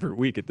secondary every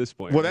week at this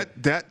point. Well,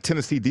 that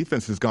Tennessee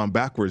defense has gone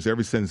backwards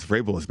ever since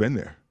Vrabel has been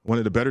there. One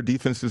of the better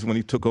defenses when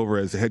he took over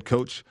as the head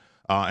coach,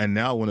 and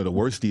now one of the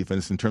worst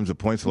defenses in terms of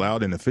points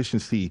allowed and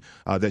efficiency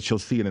that you'll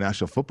see in the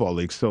National Football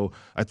League. So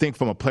I think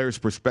from a player's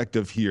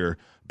perspective here,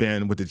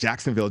 Ben, with the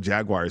Jacksonville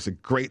Jaguars, a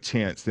great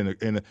chance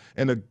and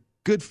a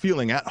good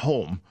feeling at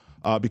home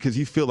because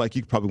you feel like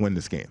you could probably win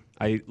this game.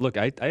 I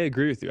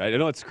agree with you. I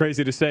know it's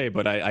crazy to say,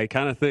 but I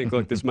kind of think,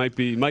 look, this might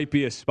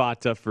be a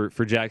spot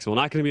for Jacksonville.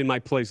 Not going to be in my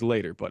place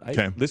later, but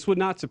this would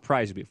not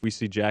surprise me if we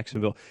see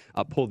Jacksonville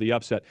pull the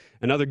upset.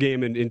 Another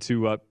game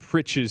into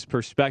Pritch's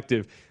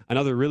perspective,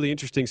 another really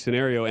interesting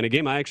scenario, and a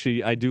game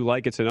I do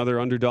like. It's another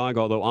underdog,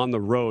 although on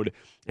the road,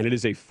 and it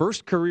is a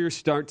first career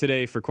start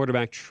today for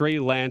quarterback Trey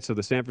Lance of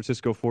the San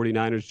Francisco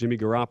 49ers. Jimmy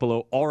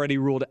Garoppolo already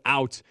ruled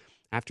out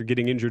after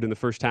getting injured in the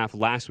first half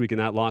last week in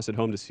that loss at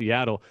home to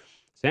Seattle.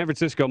 San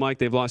Francisco, Mike,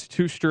 they've lost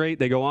 2 straight.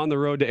 They go on the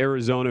road to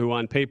Arizona, who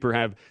on paper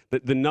have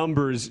the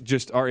numbers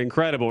just are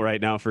incredible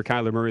right now for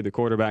Kyler Murray, the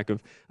quarterback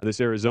of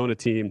this Arizona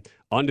team.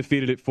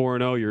 Undefeated at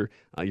 4-0,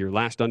 your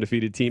last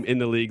undefeated team in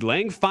the league.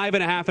 Laying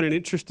 5.5 in an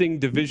interesting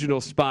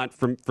divisional spot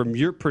from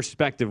your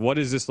perspective. What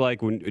is this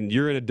like when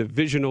you're in a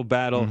divisional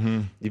battle?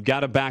 Mm-hmm. You've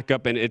got to back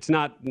up, and it's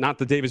not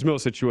the Davis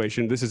Mills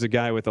situation. This is a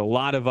guy with a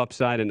lot of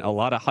upside and a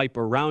lot of hype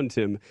around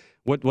him.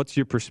 What's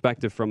your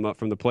perspective from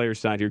the player's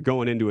side here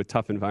going into a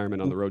tough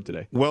environment on the road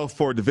today? Well,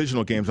 for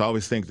divisional games, I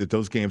always think that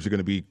those games are going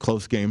to be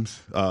close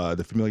games.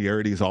 The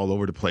familiarity is all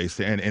over the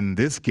place. And in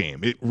this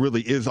game, it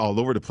really is all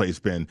over the place,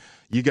 Ben.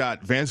 You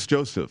got Vance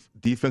Joseph,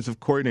 defensive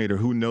coordinator,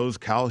 who knows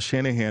Kyle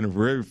Shanahan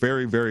very,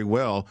 very, very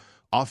well,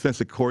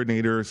 offensive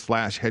coordinator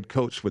 / head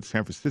coach with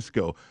San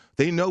Francisco.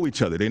 They know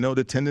each other. They know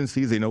the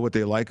tendencies. They know what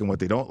they like and what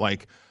they don't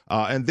like.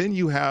 And then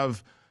you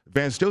have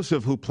Vance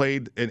Joseph, who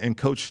played and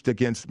coached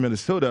against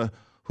Minnesota,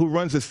 who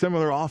runs a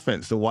similar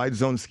offense, the wide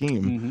zone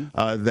scheme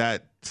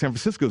that San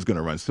Francisco is going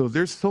to run. So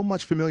there's so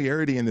much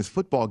familiarity in this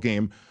football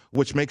game,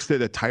 which makes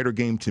it a tighter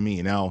game to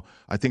me. Now,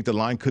 I think the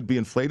line could be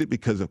inflated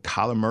because of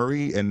Kyler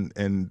Murray and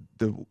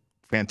the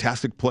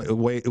fantastic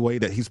way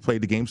that he's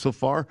played the game so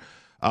far.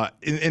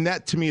 And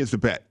that, to me, is the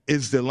bet.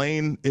 Is the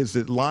line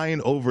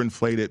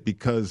overinflated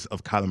because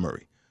of Kyler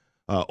Murray?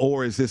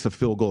 Or is this a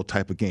field goal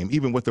type of game,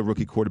 even with the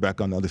rookie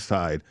quarterback on the other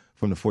side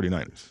from the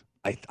 49ers?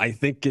 I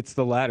think it's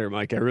the latter,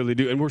 Mike. I really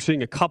do. And we're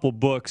seeing a couple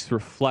books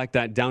reflect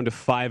that down to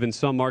 5. In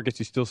some markets,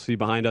 you still see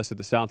behind us at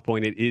the South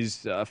Point, it is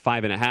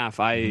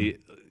 5.5.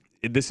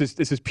 This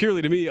is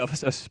purely to me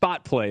a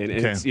spot play, and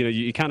it's,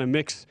 you kind of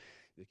mix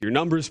your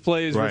numbers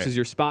plays versus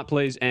your spot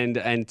plays.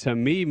 And to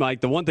me,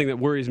 Mike, the one thing that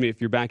worries me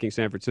if you're backing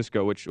San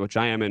Francisco, which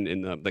I am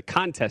in the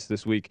contest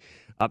this week,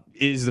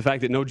 is the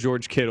fact that no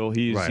George Kittle.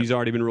 He's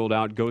already been ruled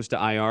out, goes to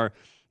IR.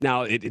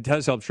 Now, it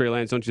does help Trey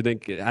Lance, don't you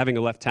think, having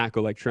a left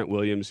tackle like Trent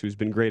Williams, who's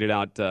been graded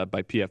out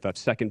by PFF,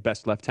 second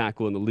best left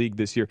tackle in the league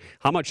this year.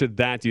 How much of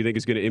that do you think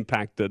is going to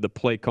impact the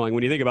play calling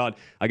when you think about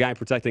a guy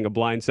protecting a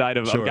blind side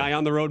of a guy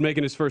on the road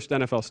making his first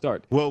NFL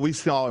start? Well, we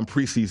saw in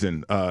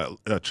preseason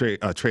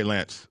Trey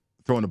Lance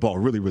throwing the ball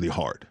really, really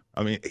hard.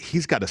 I mean,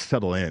 he's got to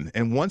settle in.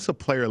 And once a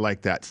player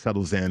like that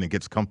settles in and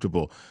gets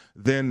comfortable,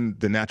 then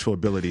the natural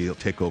ability will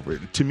take over.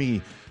 To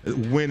me,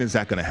 when is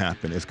that going to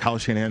happen? Is Kyle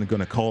Shanahan going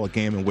to call a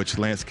game in which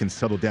Lance can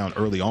settle down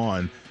early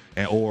on,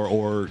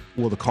 or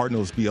will the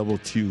Cardinals be able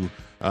to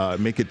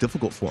make it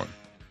difficult for him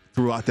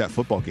throughout that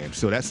football game?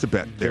 So that's the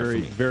bet there for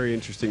me. Very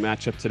interesting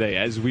matchup today.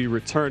 As we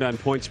return on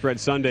Point Spread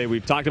Sunday,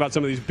 we've talked about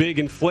some of these big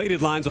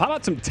inflated lines. Well, how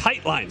about some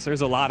tight lines?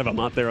 There's a lot of them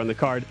out there on the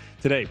card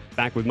today.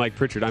 Back with Mike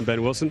Pritchard, I'm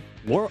Ben Wilson.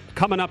 More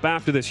coming up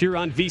after this here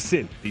on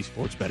VSiN, the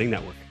Sports Betting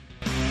Network.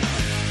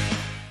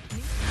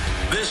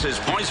 This is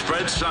Point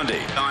Spread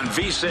Sunday on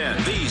VSiN,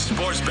 the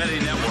Sports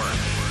Betting Network.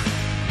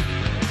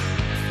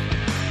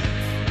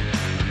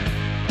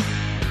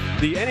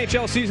 The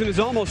NHL season is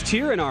almost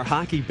here, and our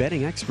hockey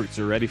betting experts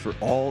are ready for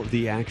all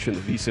the action. The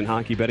VSiN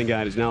Hockey Betting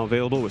Guide is now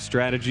available with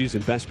strategies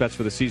and best bets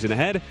for the season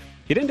ahead.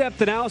 Get in-depth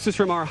analysis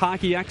from our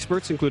hockey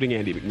experts, including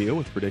Andy McNeil,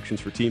 with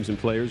predictions for teams and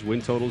players, win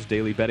totals,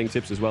 daily betting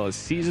tips, as well as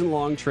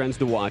season-long trends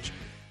to watch.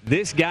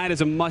 This guide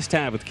is a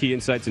must-have with key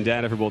insights and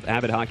data for both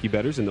avid hockey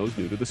bettors and those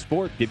new to the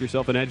sport. Give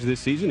yourself an edge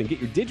this season and get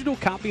your digital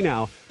copy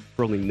now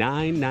for only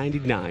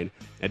 $9.99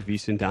 at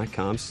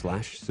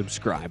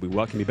vsin.com/subscribe. We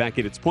welcome you back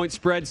in. It's Point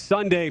Spread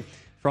Sunday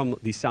from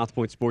the South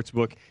Point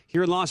Sportsbook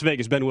here in Las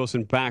Vegas. Ben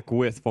Wilson back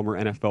with former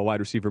NFL wide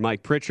receiver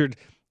Mike Pritchard.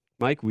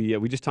 Mike, we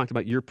just talked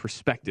about your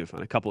perspective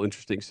on a couple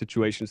interesting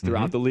situations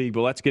throughout the league,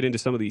 but let's get into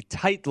some of the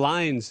tight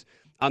lines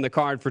on the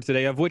card for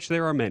today, of which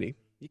there are many.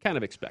 You kind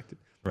of expected.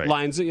 Right.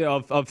 Lines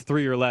of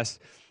 3 or less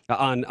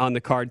on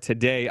the card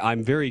today.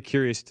 I'm very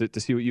curious to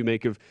see what you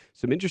make of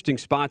some interesting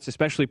spots,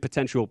 especially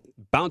potential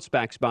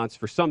bounce-back spots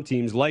for some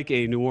teams like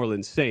a New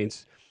Orleans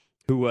Saints,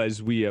 who,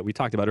 as we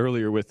talked about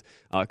earlier with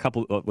a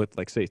couple with,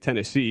 like, say,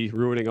 Tennessee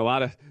ruining a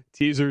lot of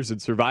teasers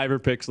and survivor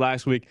picks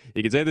last week.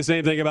 You could say the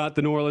same thing about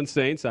the New Orleans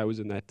Saints. I was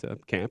in that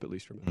camp, at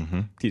least from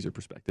a teaser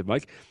perspective,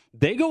 Mike.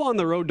 They go on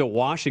the road to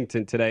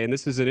Washington today, and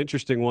this is an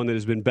interesting one that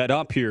has been bet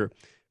up here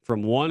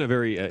from a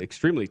very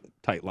extremely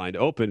tight line to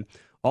open,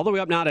 all the way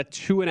up now to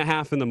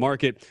 2.5 in the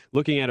market.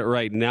 Looking at it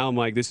right now,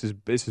 Mike, this is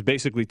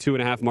basically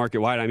 2.5 market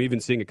wide. I'm even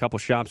seeing a couple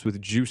shops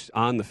with juice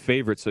on the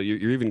favorite, so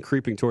you're even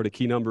creeping toward a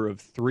key number of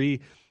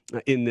 3.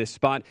 in this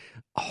spot.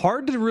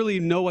 Hard to really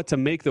know what to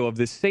make, though, of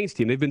this Saints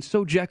team. They've been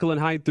so Jekyll and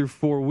Hyde through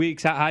 4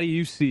 weeks. How do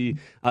you see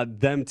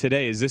them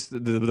today? Is this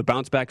the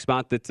bounce-back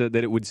spot that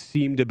it would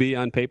seem to be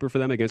on paper for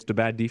them against a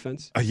bad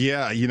defense?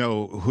 Yeah,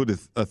 who'd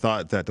have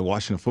thought that the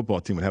Washington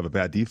football team would have a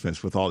bad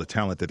defense with all the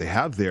talent that they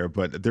have there?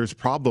 But there's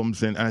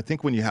problems, and I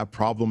think when you have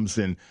problems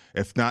and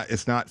if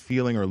it's not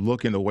feeling or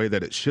looking the way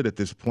that it should at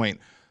this point,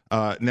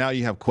 now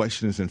you have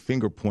questions and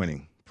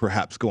finger-pointing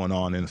perhaps going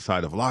on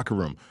inside of a locker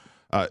room.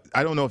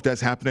 I don't know if that's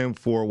happening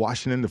for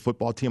Washington, the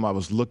football team. I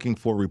was looking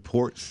for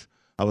reports.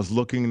 I was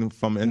looking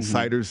from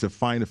insiders to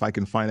find if I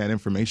can find that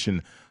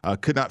information.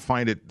 Could not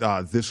find it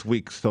this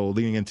week. So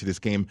leading into this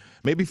game,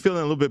 maybe feeling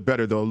a little bit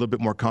better, though, a little bit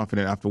more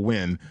confident after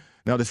win.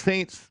 Now, the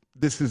Saints,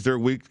 this is their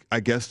week, I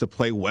guess, to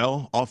play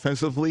well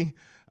offensively.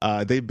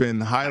 They've been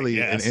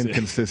highly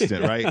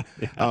inconsistent, right?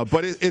 Yeah.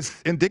 But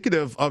it's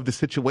indicative of the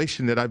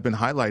situation that I've been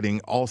highlighting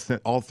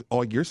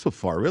all year so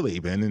far, really,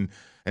 Ben.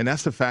 And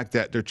that's the fact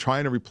that they're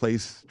trying to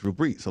replace Drew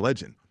Brees, a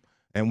legend.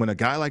 And when a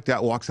guy like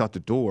that walks out the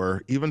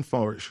door, even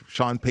for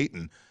Sean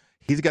Payton,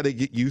 he's got to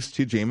get used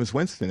to Jameis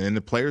Winston. And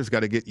the players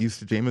got to get used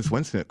to Jameis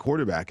Winston at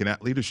quarterback and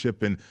that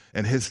leadership and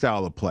his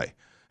style of play.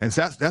 And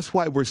so that's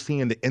why we're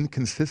seeing the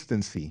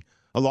inconsistency,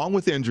 along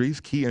with injuries,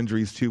 key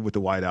injuries, too, with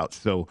the wideouts.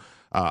 So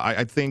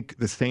I think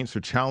the Saints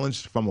are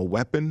challenged from a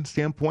weapon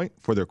standpoint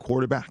for their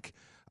quarterback.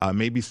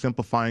 Maybe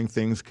simplifying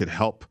things could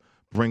help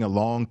bring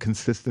along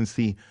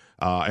consistency.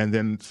 And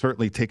then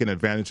certainly taking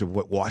advantage of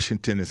what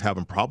Washington is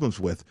having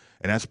problems with,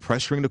 and that's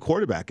pressuring the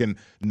quarterback. And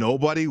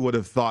nobody would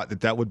have thought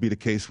that would be the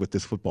case with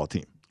this football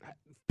team.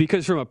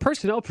 Because from a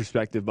personnel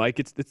perspective, Mike,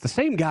 it's the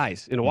same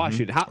guys in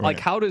Washington.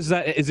 How does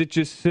that? Is it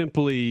just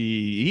simply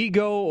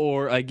ego,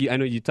 or I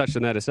know you touched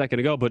on that a second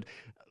ago, but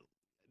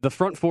the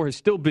front four has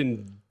still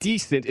been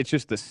decent. It's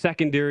just the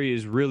secondary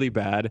is really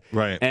bad.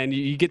 Right. And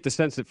you get the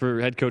sense that for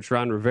head coach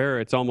Ron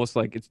Rivera, it's almost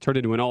like it's turned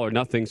into an all or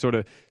nothing sort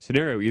of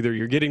scenario. Either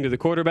you're getting to the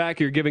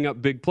quarterback or you're giving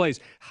up big plays.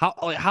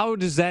 How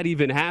does that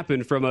even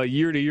happen from a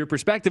year-to-year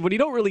perspective when you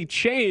don't really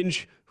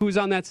change who's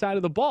on that side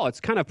of the ball? It's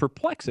kind of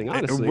perplexing,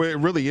 honestly. It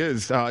really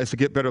is. It's a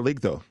get better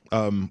league, though.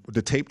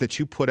 The tape that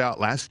you put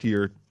out last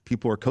year,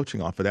 people are coaching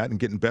off of that and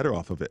getting better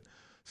off of it.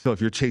 So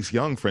if you're Chase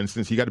Young, for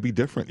instance, you got to be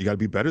different. You got to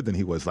be better than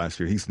he was last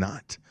year. He's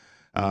not.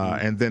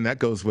 And then that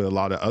goes with a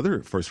lot of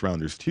other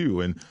first-rounders, too.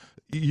 And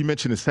you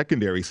mentioned the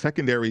secondary.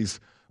 Secondaries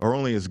are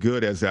only as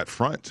good as that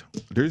front.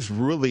 There's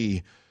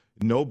really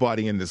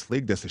nobody in this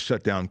league that's a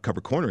shutdown cover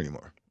corner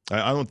anymore.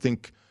 I don't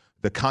think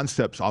the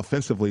concepts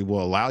offensively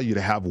will allow you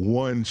to have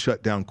one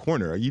shutdown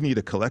corner. You need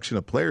a collection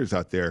of players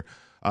out there.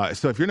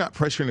 So if you're not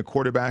pressuring the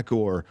quarterback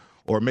or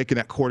making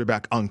that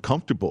quarterback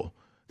uncomfortable,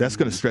 that's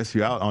going to stress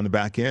you out on the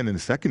back end in the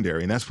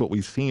secondary, and that's what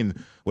we've seen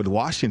with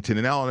Washington.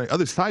 And now on the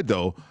other side,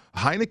 though,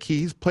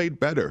 Heineke's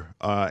played better,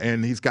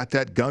 and he's got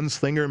that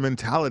gunslinger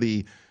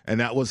mentality, and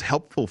that was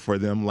helpful for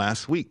them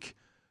last week.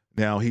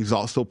 Now, he's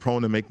also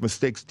prone to make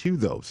mistakes too,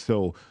 though.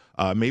 So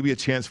maybe a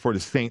chance for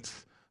the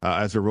Saints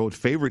as a road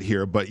favorite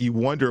here, but you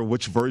wonder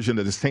which version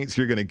of the Saints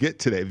you're going to get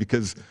today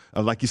because,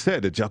 like you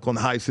said, a Jekyll and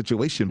Hyde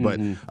situation.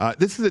 But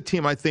this is a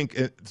team, I think,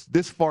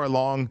 this far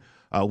along,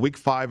 week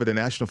 5 of the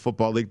National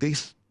Football League, they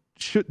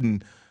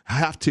shouldn't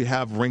have to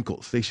have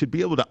wrinkles. They should be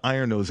able to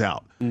iron those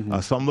out.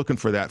 So I'm looking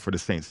for that for the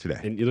Saints today.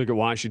 And you look at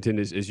Washington,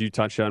 as you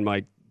touched on,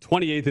 Mike,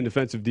 28th in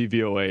defensive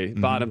DVOA,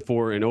 bottom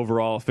 4 in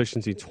overall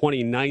efficiency,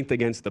 29th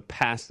against the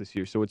pass this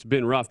year. So it's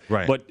been rough.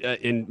 Right. But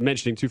in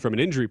mentioning, too, from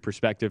an injury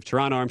perspective,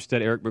 Teron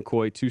Armstead, Eric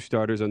McCoy, 2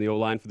 starters on the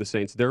O-line for the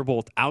Saints. They're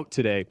both out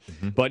today.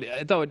 But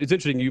I thought it's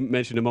interesting you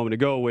mentioned a moment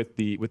ago with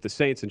the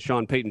Saints and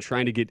Sean Payton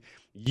trying to get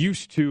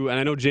used to, and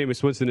I know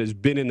Jameis Winston has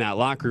been in that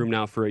locker room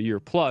now for a year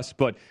plus,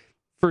 but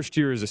first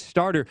year as a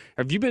starter.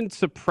 Have you been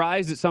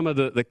surprised at some of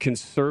the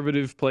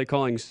conservative play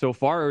calling so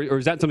far, or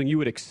is that something you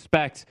would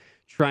expect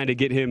trying to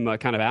get him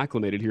kind of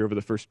acclimated here over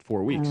the first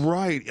 4 weeks?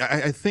 Right.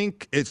 I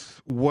think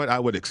it's what I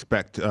would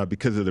expect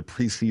because of the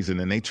preseason,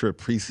 the nature of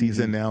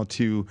preseason now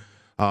too,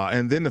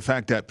 and then the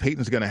fact that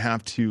Peyton's going to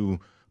have to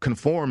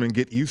conform and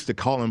get used to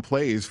calling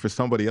plays for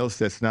somebody else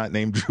that's not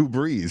named Drew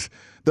Brees.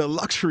 The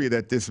luxury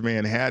that this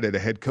man had at a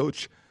head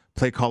coach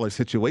play caller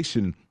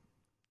situation,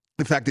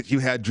 the fact that you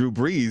had Drew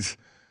Brees,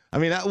 I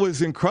mean, that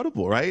was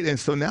incredible, right? And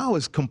so now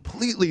it's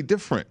completely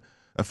different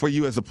for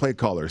you as a play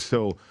caller.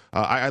 So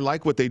I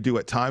like what they do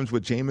at times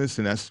with Jameis,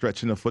 and that's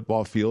stretching the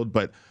football field.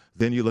 But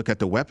then you look at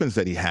the weapons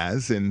that he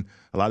has, and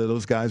a lot of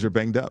those guys are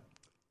banged up.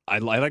 I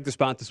like the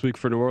spot this week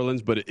for New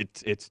Orleans, but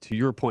it's to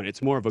your point,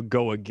 it's more of a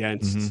go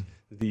against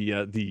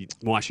the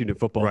Washington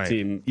football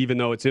team. Even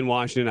though it's in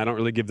Washington, I don't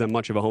really give them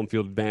much of a home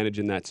field advantage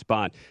in that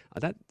spot.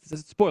 That's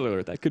spoiler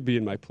alert. That could be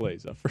in my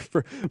plays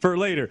for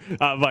later.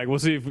 Mike, we'll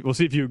see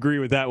if you agree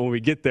with that when we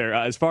get there.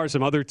 As far as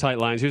some other tight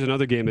lines, here's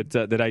another game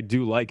that I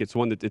do like. It's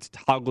one that it's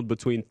toggled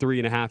between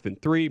 3.5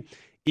 and 3.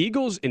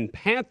 Eagles and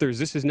Panthers,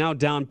 this is now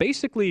down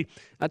basically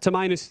to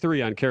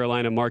 -3 on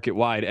Carolina market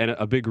wide, and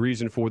a big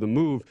reason for the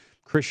move.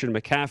 Christian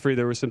McCaffrey,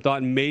 there was some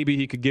thought maybe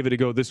he could give it a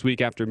go this week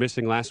after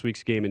missing last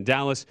week's game in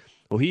Dallas.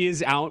 Well, he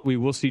is out. We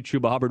will see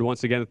Chuba Hubbard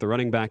once again at the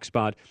running back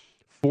spot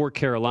for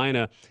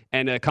Carolina.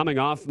 And coming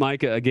off,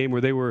 Mike, a game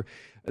where they were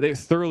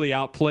thoroughly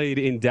outplayed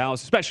in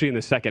Dallas, especially in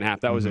the second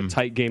half. That was a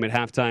tight game at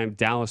halftime.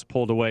 Dallas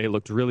pulled away. It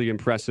looked really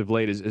impressive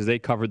late as they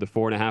covered the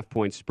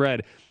 4.5-point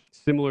spread.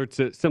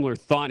 Similar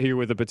thought here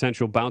with a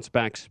potential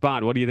bounce-back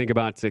spot. What do you think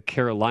about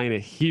Carolina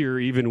here,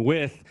 even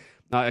with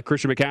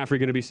Christian McCaffrey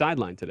going to be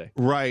sidelined today?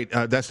 Right.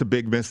 That's a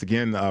big miss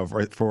again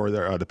for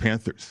the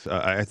Panthers.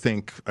 I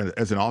think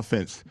as an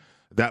offense,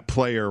 that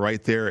player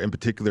right there in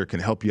particular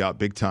can help you out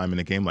big time in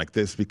a game like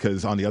this,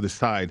 because on the other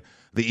side,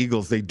 the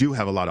Eagles, they do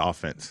have a lot of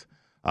offense,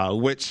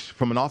 which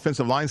from an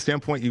offensive line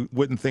standpoint, you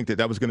wouldn't think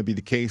that was going to be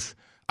the case.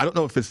 I don't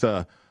know if it's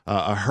a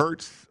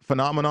Hurts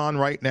phenomenon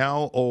right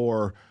now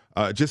or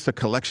just a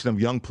collection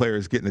of young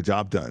players getting the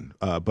job done.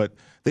 But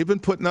they've been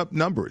putting up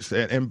numbers.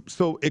 And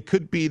so it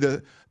could be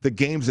the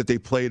games that they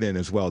played in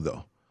as well,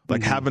 though,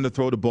 like having to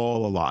throw the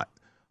ball a lot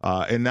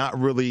and not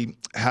really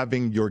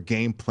having your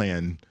game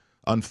plan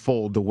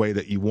unfold the way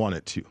that you want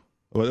it to.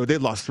 Well,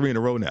 they've lost 3 in a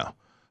row now.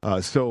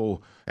 So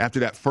after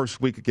that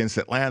first week against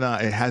Atlanta,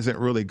 it hasn't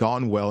really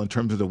gone well in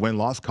terms of the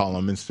win-loss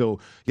column. And so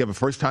you have a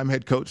first-time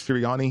head coach,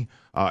 Sirianni,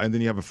 and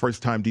then you have a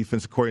first-time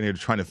defensive coordinator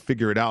trying to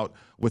figure it out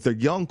with a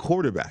young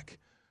quarterback.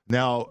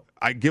 Now,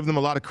 I give them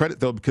a lot of credit,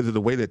 though, because of the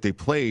way that they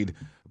played.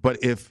 But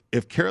if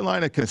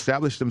Carolina can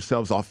establish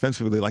themselves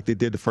offensively like they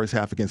did the first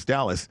half against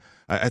Dallas,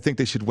 I think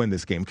they should win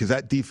this game, because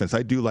that defense,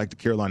 I do like the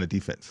Carolina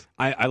defense.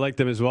 I like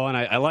them as well, and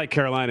I like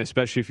Carolina,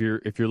 especially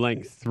if you're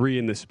laying 3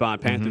 in the spot.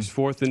 Panthers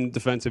 4th in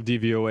defensive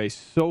DVOA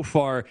so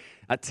far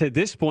to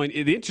this point.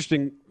 The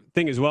interesting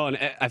thing as well, and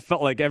I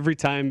felt like every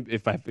time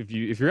if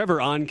you're ever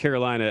on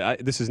Carolina,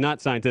 this is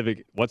not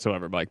scientific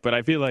whatsoever, Mike, but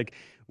I feel like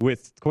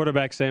with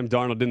quarterback Sam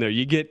Darnold in there,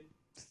 you get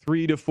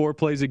 3 to 4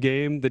 plays a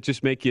game that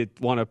just make you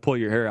want to pull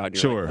your hair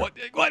out. You're like,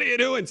 what are you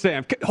doing,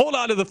 Sam? Hold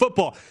on to the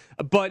football.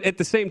 But at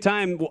the same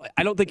time,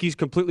 I don't think he's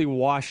completely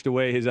washed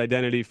away his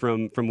identity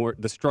from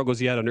the struggles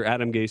he had under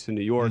Adam Gase in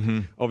New York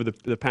over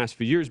the past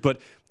few years.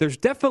 But there's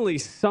definitely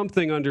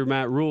something under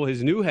Matt Rule,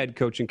 his new head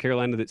coach in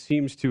Carolina, that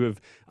seems to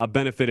have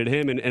benefited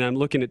him. And I'm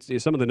looking at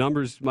some of the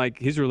numbers, Mike,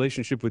 his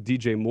relationship with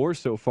DJ Moore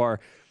so far.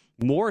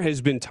 Moore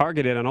has been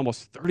targeted on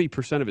almost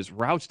 30% of his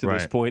routes to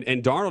this point,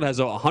 and Darnold has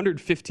a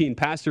 115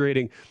 passer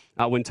rating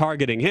when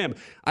targeting him.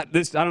 I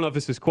don't know if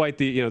this is quite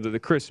the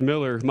Chris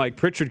Miller, Mike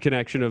Pritchard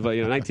connection of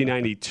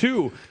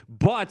 1992,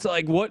 but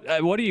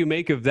what do you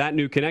make of that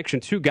new connection?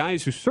 2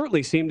 guys who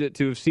certainly seem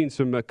to have seen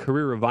some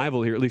career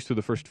revival here, at least through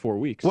the first 4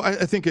 weeks. Well,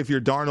 I think if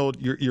you're Darnold,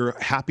 you're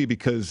happy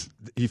because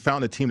you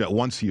found a team that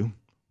wants you,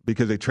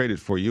 because they traded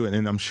for you,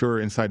 and I'm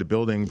sure inside the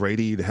building,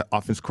 Brady, the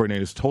offense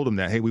coordinators, told him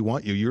that, hey, we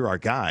want you, you're our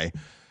guy.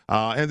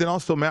 And then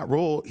also Matt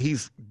Rule,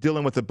 he's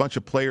dealing with a bunch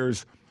of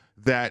players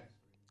that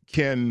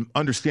can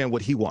understand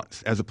what he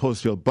wants, as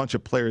opposed to a bunch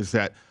of players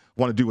that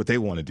want to do what they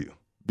want to do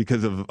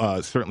because of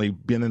certainly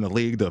being in the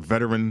league, the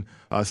veteran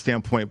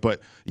standpoint.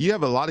 But you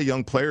have a lot of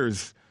young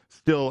players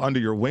still under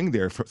your wing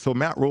there. So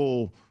Matt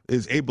Rule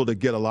is able to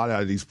get a lot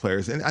out of these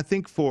players. And I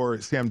think for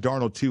Sam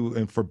Darnold, too,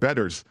 and for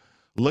bettors,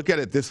 look at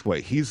it this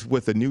way. He's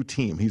with a new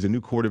team. He's a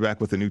new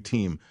quarterback with a new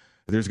team.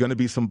 There's going to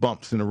be some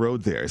bumps in the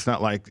road there. It's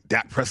not like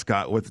Dak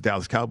Prescott with the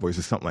Dallas Cowboys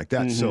or something like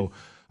that. So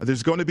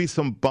there's going to be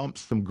some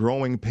bumps, some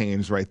growing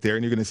pains right there,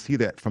 and you're going to see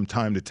that from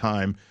time to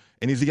time.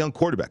 And he's a young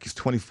quarterback. He's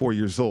 24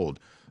 years old.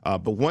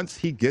 But once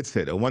he gets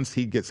it, and once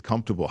he gets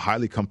comfortable,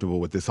 highly comfortable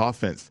with this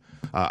offense,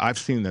 I've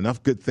seen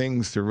enough good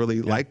things to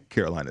really like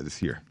Carolina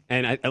this year.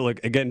 And I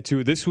look, again,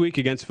 too, this week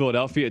against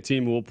Philadelphia, a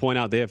team we'll point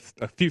out they have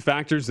a few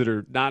factors that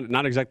are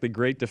not exactly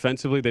great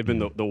defensively. They've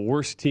been the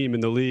worst team in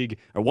the league,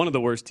 or one of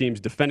the worst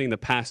teams defending the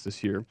pass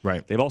this year.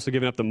 Right. They've also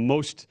given up the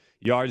most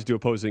yards to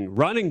opposing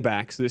running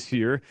backs this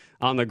year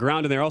on the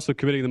ground, and they're also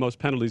committing the most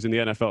penalties in the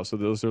NFL. So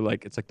those are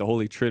it's like the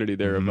holy trinity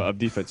there of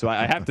defense. So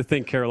I have to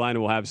think Carolina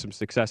will have some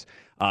success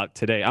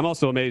today. I'm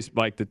also amazed,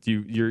 Mike, that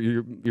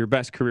your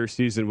best career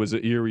season was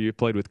a year where you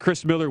played with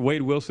Chris Miller,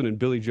 Wade Wilson, and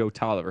Billy Joe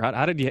Tolliver.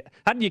 How did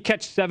you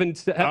catch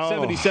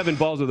 77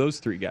 balls of those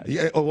 3 guys?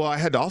 Yeah, well,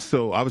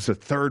 I was a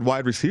third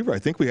wide receiver. I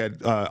think we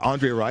had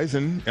Andre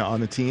Rison on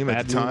the team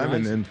at the time,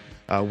 and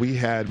then we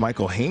had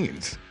Michael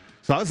Haynes.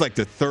 So I was like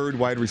the third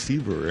wide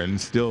receiver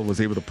and still was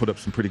able to put up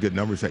some pretty good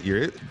numbers that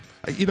year.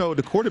 The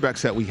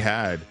quarterbacks that we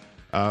had,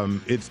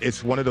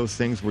 it's one of those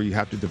things where you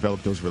have to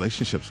develop those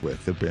relationships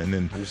with. And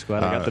I'm just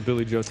glad I got the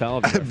Billy Joe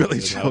Tolliver. Billy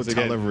Joe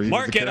Tolliver.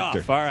 Mark it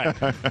off. All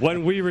right.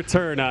 When we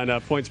return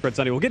on Point Spread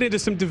Sunday, we'll get into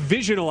some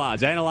divisional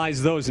odds.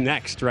 Analyze those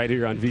next right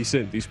here on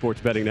VSiN, the Sports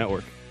Betting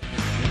Network.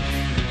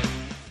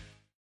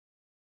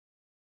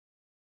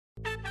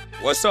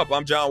 What's up?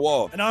 I'm John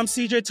Wall. And I'm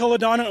CJ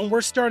Toledano, and we're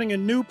starting a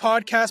new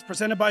podcast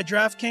presented by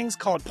DraftKings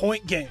called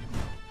Point Game.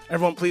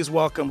 Everyone, please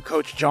welcome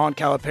Coach John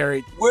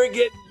Calipari. We're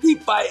getting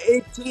beat by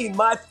 18.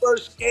 My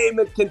first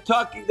game in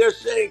Kentucky, they're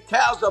saying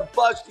Cal's a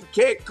bust. He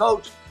can't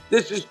coach.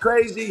 This is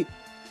crazy.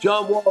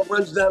 John Wall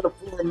runs down the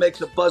floor and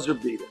makes a buzzer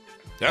beater.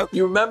 Yep.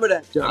 You remember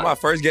that, John? That's my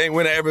first game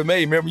winner I ever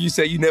made. Remember you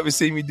said you never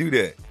seen me do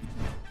that.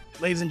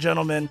 Ladies and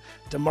gentlemen,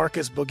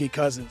 DeMarcus Boogie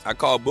Cousins. I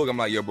called Boog. I'm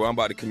like, yo, bro, I'm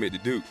about to commit to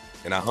Duke.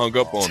 And I hung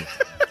up on him.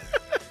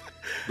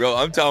 Bro,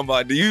 I'm talking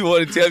about, do you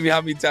want to tell me how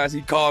many times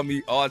he called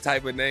me all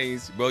type of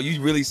names? Bro, you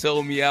really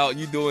sold me out.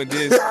 You doing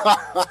this.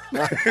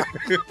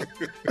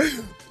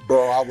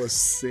 Bro, I was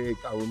sick.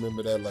 I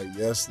remember that like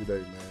yesterday,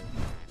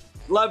 man.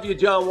 Love you,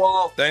 John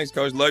Wall. Thanks,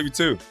 Coach. Love you,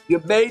 too.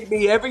 You made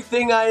me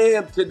everything I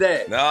am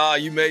today. Nah,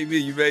 you made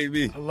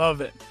me. I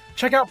love it.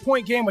 Check out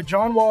Point Game with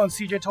John Wall and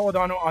CJ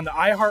Toledano on the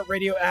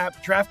iHeartRadio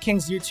app,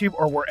 DraftKings YouTube,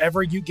 or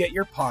wherever you get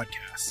your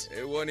podcasts.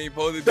 It wasn't even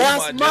supposed to be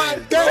That's my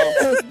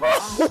dance, bro.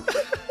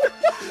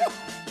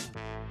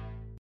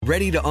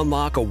 Ready to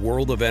unlock a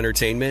world of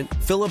entertainment?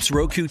 Philips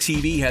Roku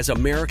TV has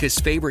America's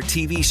favorite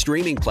TV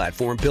streaming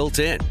platform built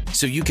in,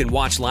 so you can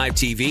watch live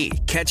TV,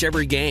 catch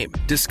every game,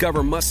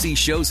 discover must-see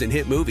shows and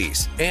hit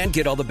movies, and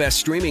get all the best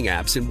streaming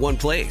apps in one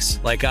place,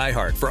 like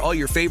iHeart for all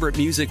your favorite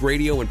music,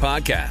 radio, and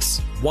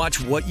podcasts.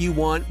 Watch what you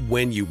want,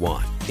 when you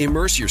want.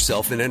 Immerse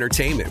yourself in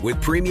entertainment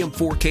with premium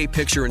 4K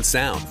picture and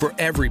sound for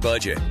every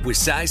budget, with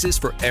sizes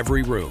for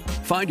every room.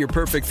 Find your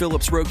perfect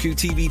Philips Roku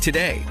TV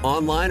today,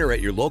 online or at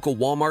your local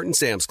Walmart and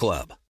Sam's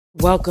Club.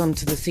 Welcome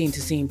to the Scene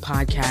to Scene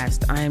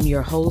podcast. I am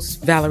your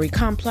host, Valerie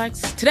Complex.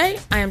 Today,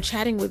 I am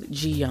chatting with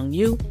Ji Young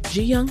Yoo.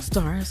 Ji Young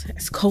stars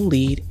as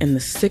co-lead in the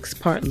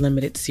 6-part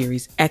limited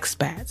series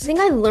Expats. I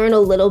think I learn a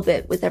little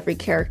bit with every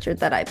character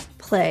that I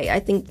play. I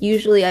think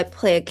usually I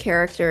play a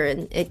character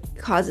and it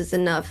causes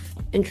enough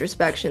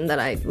introspection that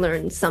I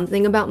learn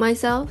something about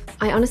myself.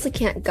 I honestly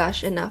can't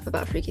gush enough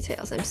about Freaky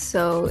Tales. I'm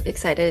so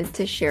excited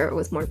to share it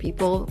with more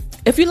people.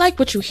 If you like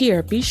what you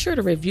hear, be sure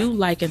to review,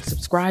 like, and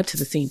subscribe to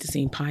the Scene to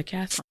Scene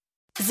podcast.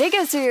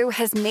 Zigazoo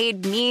has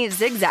made me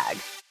zigzag.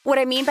 What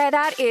I mean by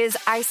that is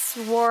I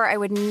swore I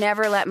would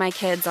never let my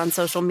kids on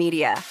social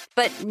media,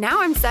 but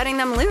now I'm setting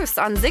them loose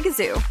on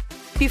Zigazoo.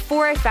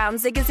 Before I found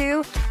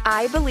Zigazoo,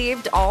 I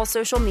believed all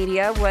social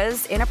media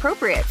was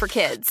inappropriate for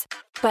kids.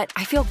 But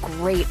I feel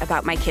great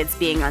about my kids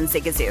being on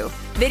Zigazoo.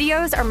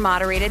 Videos are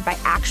moderated by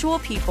actual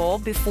people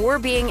before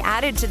being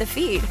added to the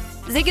feed.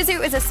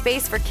 Zigazoo is a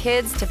space for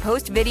kids to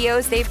post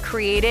videos they've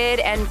created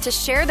and to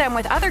share them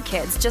with other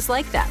kids just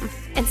like them.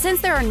 And since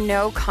there are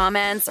no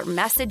comments or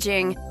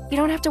messaging, you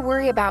don't have to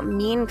worry about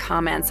mean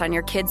comments on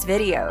your kids'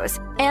 videos.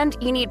 And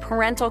you need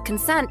parental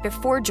consent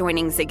before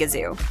joining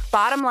Zigazoo.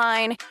 Bottom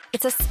line,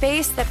 it's a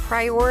space that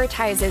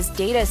prioritizes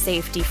data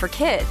safety for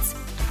kids.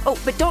 Oh,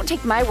 but don't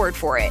take my word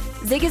for it.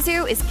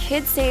 Zigazoo is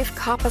KidSafe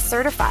COPPA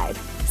certified.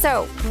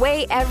 So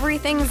weigh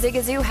everything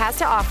Zigazoo has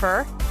to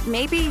offer.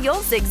 Maybe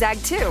you'll zigzag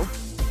too.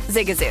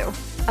 Zigazoo,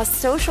 a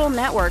social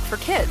network for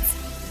kids.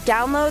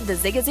 Download the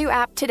Zigazoo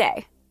app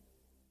today.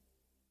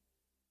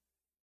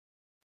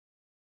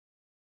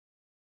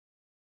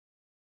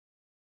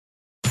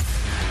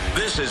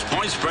 This is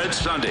Point Spread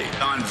Sunday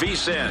on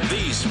VSiN,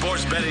 the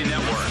Sports Betting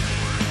Network.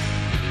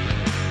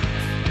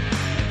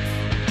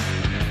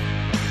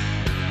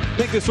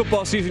 Make this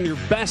football season your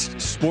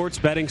best sports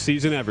betting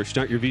season ever.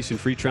 Start your VSiN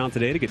free trial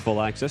today to get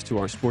full access to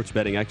our sports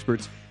betting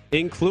experts,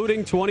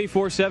 including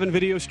 24/7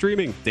 video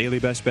streaming, daily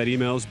best bet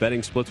emails,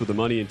 betting splits with the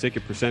money and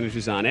ticket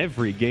percentages on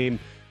every game,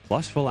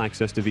 plus full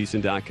access to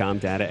VSiN.com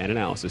data and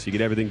analysis. You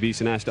get everything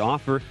VSiN has to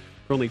offer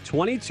for only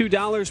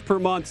 $22 per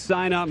month.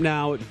 Sign up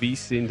now at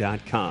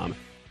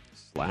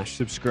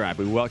VSiN.com/subscribe.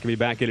 We welcome you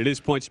back in. It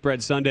is Point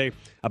Spread Sunday,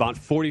 about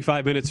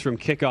 45 minutes from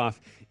kickoff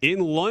in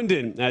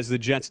London as the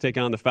Jets take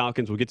on the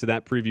Falcons. We'll get to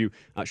that preview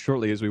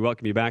shortly as we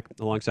welcome you back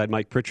alongside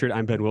Mike Pritchard.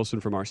 I'm Ben Wilson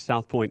from our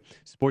South Point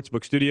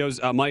Sportsbook Studios.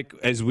 Mike,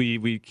 as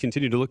we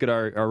continue to look at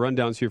our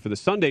rundowns here for the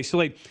Sunday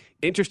slate,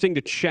 interesting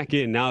to check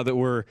in now that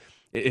we're,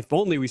 if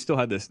only we still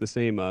had the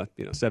same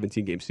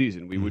 17-game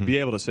season, we would be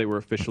able to say we're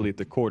officially at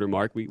the quarter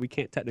mark. We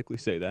can't technically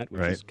say that,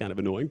 which is kind of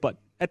annoying. But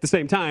at the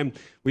same time,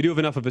 we do have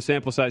enough of a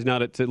sample size now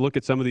to look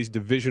at some of these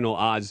divisional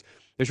odds.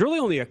 There's really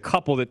only a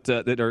couple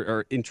that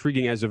are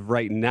intriguing as of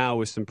right now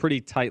with some pretty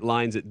tight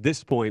lines at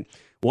this point.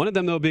 One of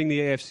them, though, being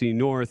the AFC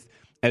North,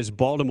 as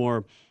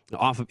Baltimore,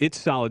 off of its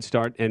solid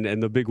start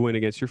and the big win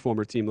against your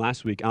former team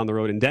last week on the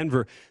road in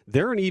Denver,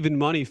 they're an even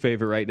money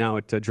favorite right now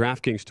at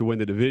DraftKings to win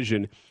the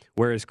division,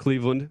 whereas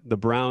Cleveland, the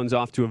Browns,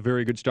 off to a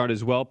very good start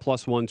as well,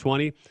 plus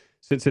 120.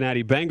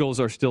 Cincinnati Bengals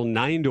are still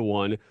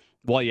 9-1.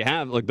 While you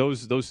have like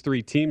those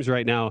three teams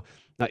right now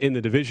in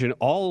the division,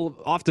 all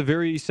off to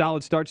very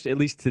solid starts, at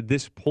least to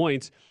this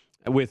point.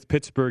 With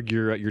Pittsburgh,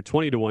 your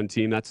 20-1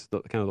 team, that's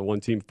kind of the one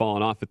team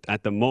falling off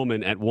at the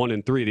moment at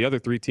 1-3. The other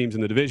three teams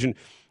in the division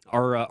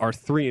are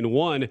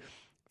 3-1.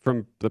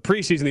 From the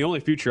preseason, the only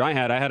future I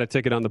had a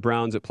ticket on the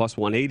Browns at plus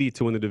 180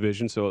 to win the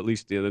division, so at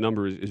least the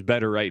number is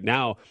better right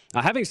now.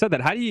 Having said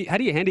that, how do you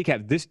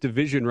handicap this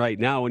division right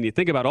now when you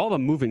think about all the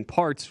moving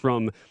parts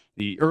from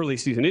the early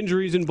season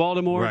injuries in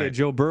Baltimore to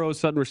Joe Burrow's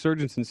sudden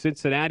resurgence in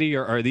Cincinnati?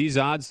 Are these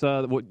odds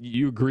what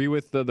you agree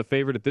with the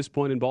favorite at this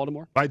point in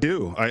Baltimore? I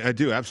do. I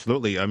do,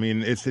 absolutely. I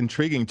mean, it's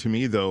intriguing to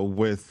me, though,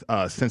 with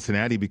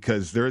Cincinnati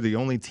because they're the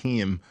only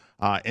team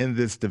in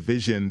this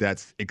division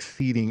that's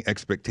exceeding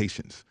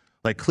expectations.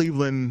 Like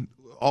Cleveland,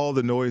 all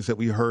the noise that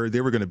we heard, they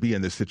were going to be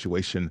in this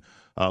situation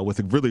with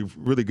a really,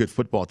 really good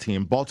football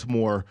team.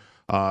 Baltimore,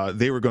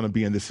 they were going to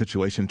be in this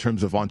situation in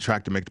terms of on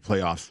track to make the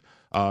playoffs.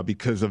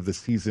 because of the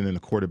season and the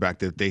quarterback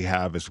that they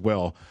have as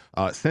well.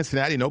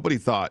 Cincinnati, nobody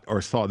thought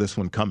or saw this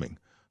one coming.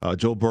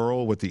 Joe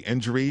Burrow with the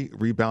injury,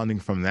 rebounding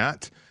from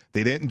that.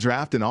 They didn't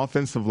draft an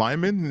offensive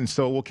lineman, and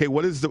so, okay,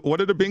 what are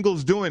the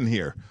Bengals doing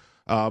here?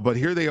 But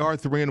here they are,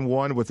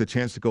 3-1, with a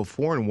chance to go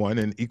 4-1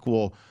 and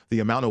equal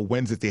the amount of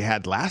wins that they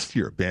had last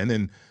year, Ben.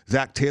 And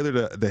Zach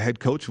Taylor, the head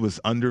coach, was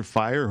under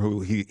fire,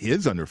 he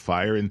is under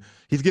fire, and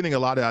he's getting a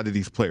lot out of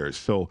these players.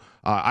 So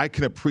I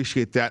can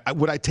appreciate that.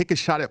 Would I take a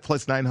shot at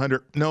plus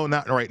 900? No,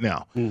 not right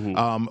now.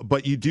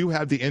 But you do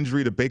have the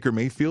injury to Baker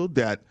Mayfield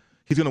that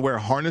he's going to wear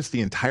a harness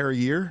the entire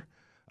year.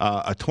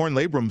 A torn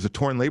labrum's a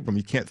torn labrum.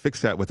 You can't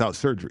fix that without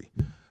surgery.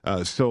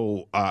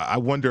 So I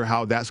wonder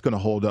how that's going to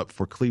hold up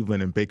for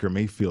Cleveland and Baker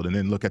Mayfield. And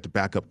then look at the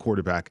backup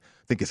quarterback.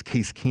 I think it's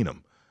Case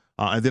Keenum.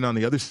 And then on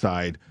the other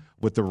side,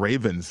 with the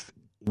Ravens,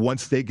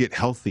 once they get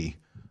healthy,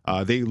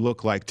 they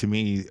look like, to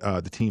me,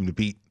 the team to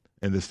beat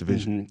in this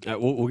division.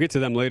 We'll get to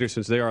them later,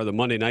 since they are the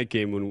Monday night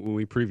game when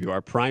we preview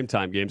our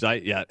primetime games.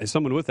 As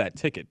someone with that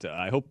ticket,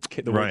 I hope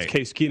the words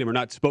Case Keenum are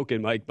not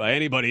spoken, Mike, by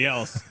anybody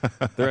else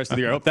the rest of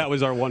the year. I hope that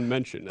was our one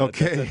mention.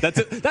 Okay. That's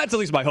at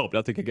least my hope.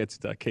 Nothing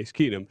against Case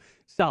Keenum.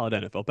 Solid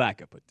NFL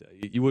backup, but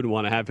you wouldn't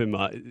want to have him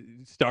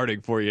starting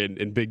for you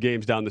in big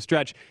games down the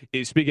stretch.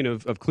 Speaking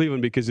of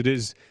Cleveland, because it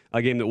is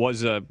a game that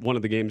was one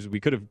of the games we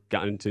could have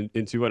gotten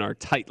into in our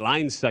tight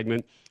line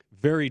segment.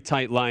 Very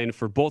tight line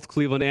for both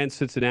Cleveland and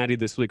Cincinnati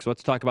this week. So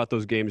let's talk about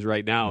those games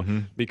right now,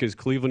 because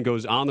Cleveland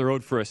goes on the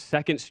road for a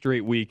second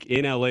straight week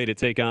in L.A. to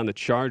take on the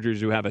Chargers,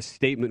 who have a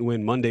statement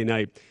win Monday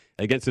night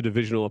against a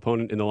divisional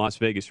opponent in the Las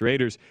Vegas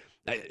Raiders.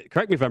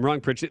 Correct me if I'm wrong,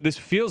 Pritch. This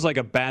feels like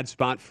a bad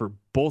spot for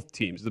both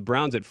teams. The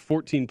Browns had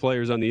 14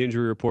 players on the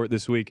injury report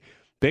this week.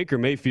 Baker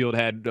Mayfield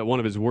had one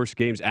of his worst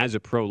games as a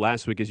pro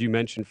last week, as you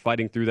mentioned,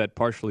 fighting through that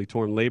partially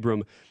torn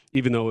labrum,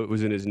 even though it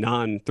was in his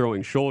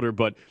non-throwing shoulder.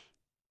 But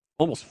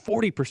almost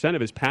 40%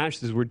 of his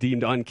passes were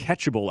deemed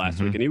uncatchable last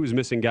week, and he was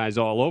missing guys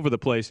all over the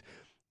place.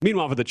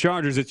 Meanwhile, for the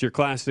Chargers, it's your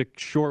classic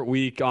short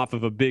week off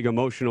of a big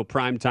emotional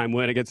primetime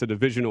win against a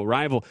divisional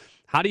rival.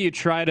 How do you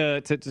try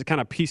to kind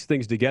of piece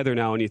things together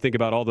now when you think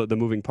about all the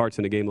moving parts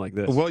in a game like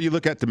this? Well, you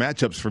look at the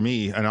matchups for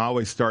me, and I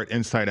always start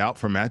inside out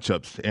for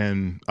matchups.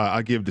 And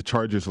I give the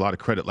Chargers a lot of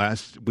credit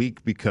last week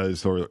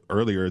or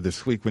earlier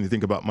this week when you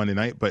think about Monday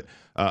night, but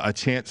a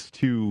chance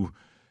to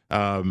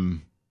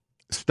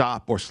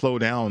stop or slow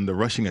down the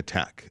rushing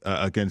attack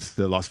against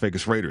the Las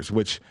Vegas Raiders,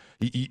 which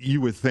you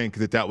would think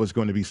that was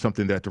going to be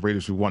something that the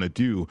Raiders would want to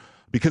do.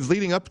 Because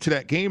leading up to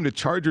that game, the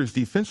Chargers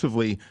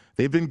defensively,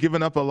 they've been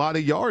giving up a lot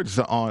of yards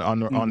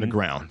on the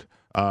ground.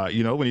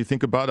 When you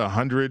think about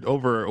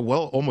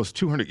almost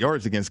 200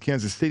 yards against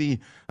Kansas City,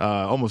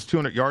 almost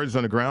 200 yards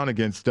on the ground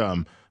against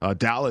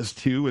Dallas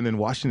too, and then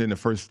Washington, the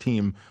first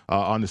team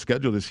on the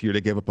schedule this year, they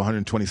gave up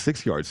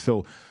 126 yards.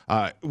 So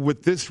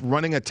with this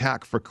running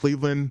attack for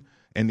Cleveland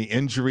and the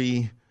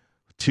injury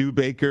to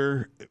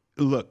Baker,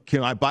 look,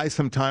 can I buy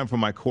some time for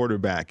my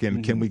quarterback?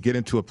 And can we get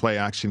into a play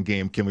action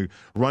game? Can we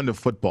run the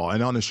football?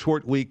 And on a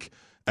short week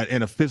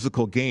in a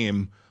physical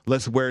game,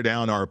 let's wear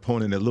down our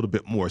opponent a little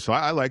bit more. So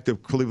I like the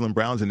Cleveland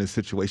Browns in this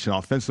situation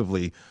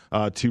offensively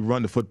to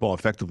run the football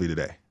effectively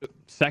today.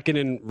 Second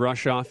in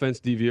rush offense,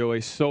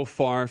 DVOA so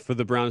far for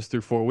the Browns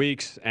through 4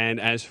 weeks. And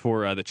as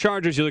for the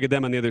Chargers, you look at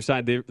them on the other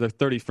side, they're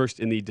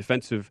 31st in the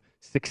defensive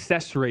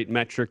success rate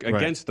metric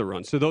against the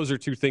run. So those are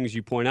two things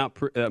you point out,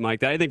 Mike,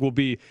 that I think will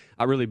be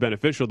really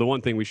beneficial. The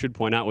one thing we should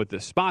point out with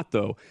this spot,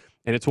 though,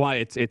 and it's why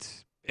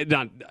it's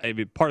not. I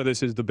mean, part of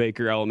this is the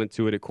Baker element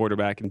to it at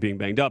quarterback and being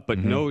banged up, but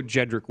no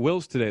Jedrick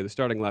Wills today, the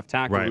starting left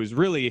tackle, who's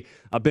really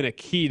been a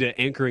key to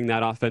anchoring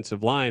that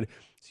offensive line.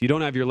 So you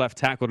don't have your left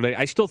tackle today.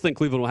 I still think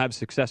Cleveland will have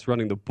success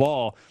running the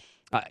ball.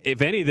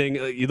 If anything,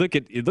 you look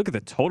at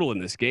the total in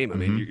this game. I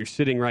mean, you're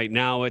sitting right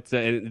now at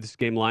this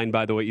game line,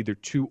 by the way, either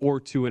 2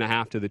 or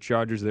 2.5 to the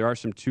Chargers. There are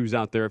some 2s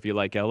out there if you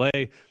like LA.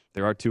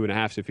 There are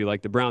 2.5s if you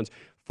like the Browns.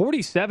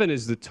 47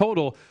 is the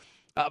total.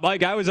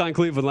 Mike, I was on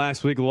Cleveland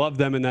last week. Loved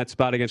them in that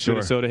spot against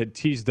Minnesota. Had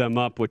teased them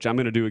up, which I'm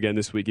going to do again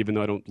this week, even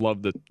though I don't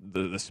love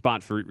the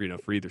spot for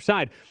either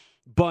side.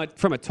 But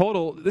from a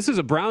total, this is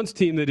a Browns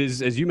team that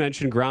is, as you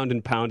mentioned, ground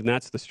and pound, and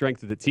that's the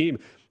strength of the team.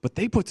 But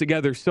they put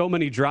together so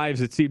many drives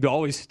that seemed to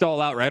always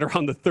stall out right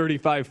around the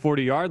 35,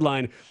 40-yard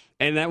line.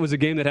 And that was a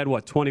game that had,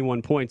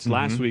 21 points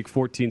last week,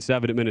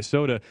 14-7 at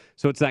Minnesota.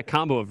 So it's that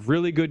combo of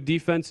really good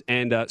defense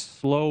and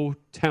slow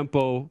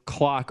tempo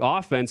clock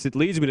offense. It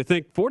leads me to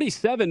think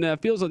 47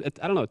 feels, it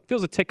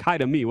feels a tick high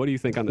to me. What do you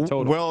think on the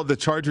total? Well, the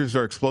Chargers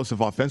are explosive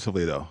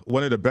offensively, though.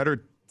 One of the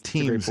better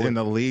teams in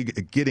the league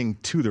at getting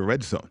to the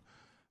red zone.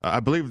 I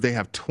believe they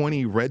have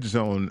 20 red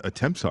zone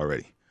attempts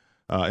already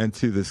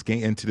into this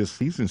game, into this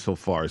season so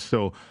far.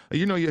 So,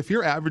 if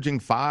you're averaging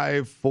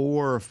 4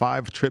 or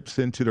 5 trips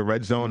into the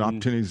red zone,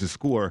 opportunities to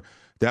score,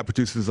 that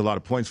produces a lot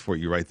of points for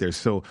you right there.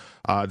 So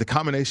the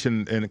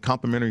combination and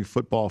complementary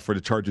football for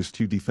the Chargers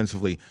too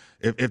defensively,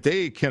 if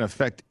they can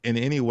affect in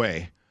any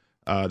way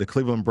the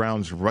Cleveland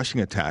Browns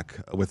rushing attack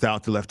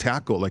without the left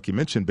tackle, like you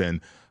mentioned,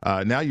 Ben.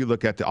 Now you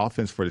look at the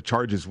offense for the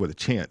Chargers with a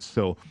chance.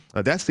 So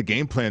that's the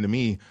game plan to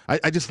me.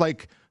 I just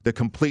like the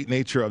complete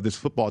nature of this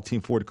football team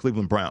for the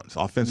Cleveland Browns,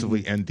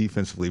 offensively and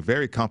defensively,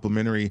 very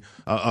complimentary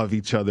of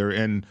each other.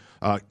 And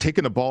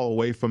taking the ball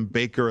away from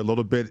Baker a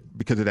little bit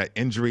because of that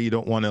injury, you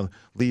don't want to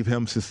leave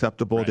him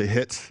susceptible to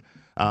hits.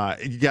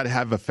 You got to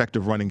have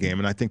effective running game,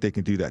 and I think they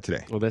can do that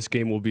today. Well, this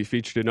game will be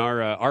featured in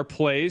our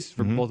plays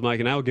for both Mike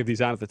and I. Will give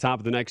these out at the top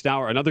of the next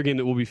hour. Another game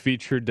that will be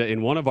featured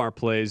in one of our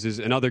plays is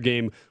another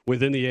game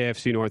within the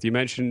AFC North. You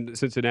mentioned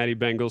Cincinnati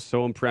Bengals,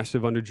 so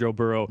impressive under Joe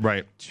Burrow.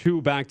 Right.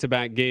 2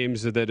 back-to-back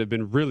games that have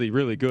been really,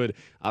 really good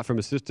from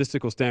a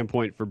statistical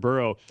standpoint for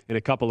Burrow, and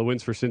a couple of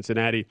wins for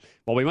Cincinnati.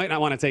 Well, we might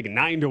not want to take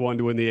 9-1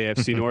 to win the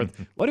AFC North.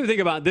 What do you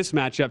think about this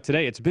matchup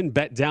today? It's been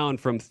bet down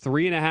from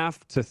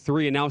 3.5 to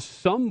 3, and now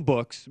some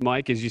books,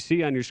 Mike, as you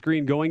see on your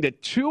screen, going to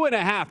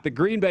 2.5. The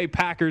Green Bay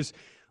Packers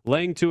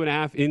laying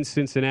 2.5 in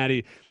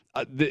Cincinnati.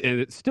 And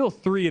it's still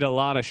 3 at a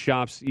lot of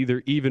shops,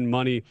 either even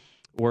money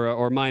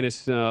or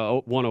minus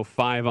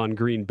 105 on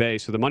Green Bay.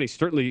 So the money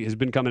certainly has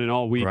been coming in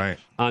all week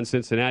on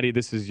Cincinnati.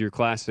 This is your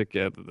classic,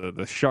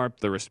 the sharp,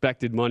 the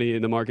respected money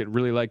in the market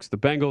really likes the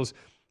Bengals.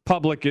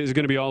 Public is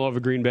going to be all over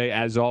Green Bay,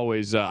 as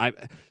always. This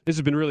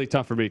has been really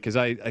tough for me because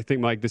I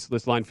think, Mike,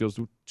 this line feels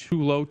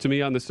too low to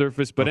me on the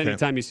surface. But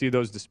anytime you see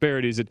those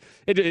disparities,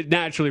 it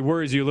naturally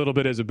worries you a little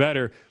bit as a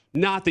bettor.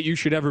 Not that you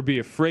should ever be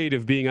afraid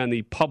of being on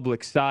the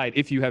public side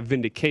if you have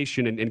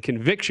vindication and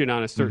conviction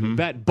on a certain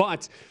bet.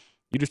 But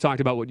you just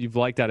talked about what you've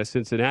liked out of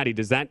Cincinnati.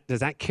 Does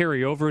that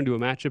carry over into a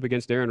matchup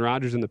against Aaron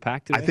Rodgers in the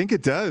Pack today? I think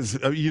it does.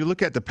 You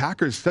look at the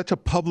Packers, such a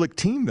public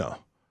team, though.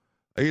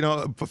 You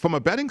know, from a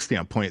betting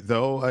standpoint,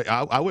 though,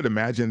 I would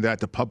imagine that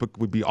the public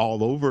would be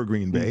all over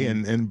Green Bay,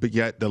 but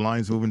yet the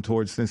line's moving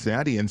towards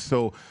Cincinnati. And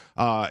so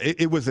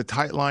it was a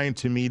tight line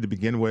to me to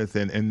begin with.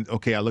 And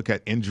okay, I look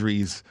at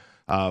injuries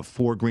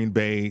for Green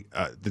Bay.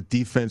 The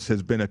defense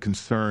has been a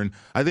concern.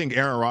 I think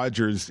Aaron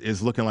Rodgers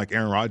is looking like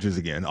Aaron Rodgers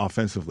again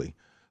offensively.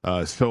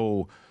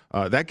 So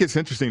that gets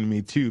interesting to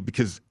me, too,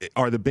 because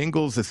are the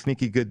Bengals a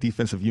sneaky good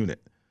defensive unit?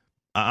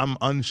 I'm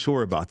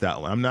unsure about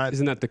that one. I'm not.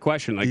 Isn't that the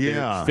question? Like, they're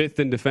 5th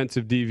in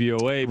defensive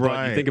DVOA,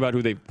 but you think about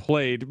who they've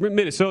played.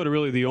 Minnesota,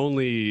 really the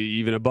only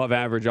even above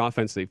average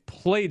offense they've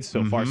played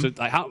so far. So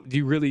how do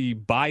you really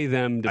buy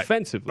them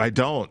defensively? I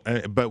don't.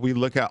 But we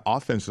look at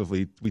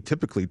offensively. We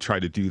typically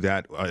try to do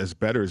that as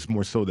bettors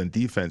more so than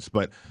defense.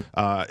 But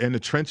in the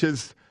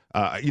trenches,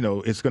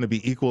 it's going to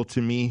be equal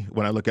to me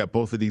when I look at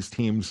both of these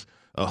teams.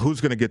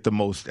 Who's going to get the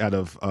most out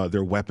of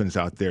their weapons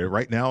out there?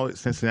 Right now,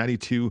 Cincinnati,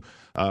 too,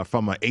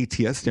 from an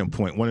ATS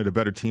standpoint, one of the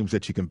better teams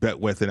that you can bet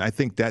with. And I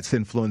think that's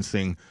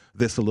influencing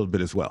this a little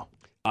bit as well.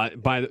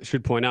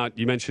 Should point out,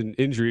 you mentioned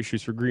injury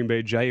issues for Green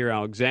Bay. Jair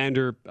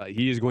Alexander,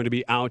 he is going to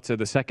be out.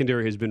 The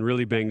secondary has been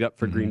really banged up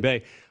for Green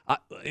Bay.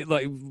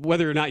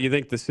 Whether or not you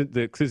think the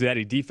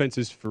Cincinnati defense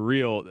is for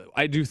real,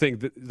 I do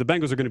think that the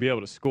Bengals are going to be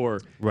able to score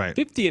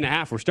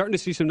 50.5. We're starting to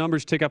see some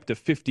numbers tick up to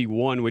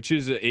 51, which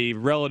is a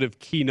relative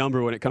key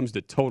number when it comes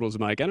to totals,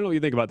 Mike. I don't know what you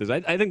think about this.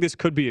 I think this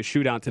could be a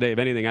shootout today. If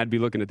anything, I'd be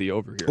looking at the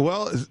over here.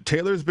 Well,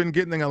 Taylor's been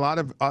getting a lot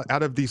of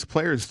out of these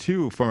players,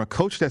 too, from a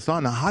coach that's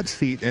on the hot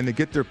seat, and to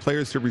get their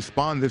players to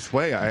respond this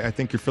way, I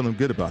think you're feeling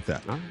good about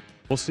that. All right.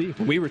 We'll see.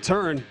 When we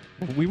return,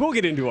 we will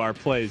get into our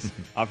plays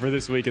for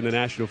this week in the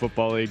National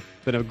Football League.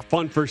 Been a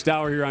fun first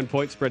hour here on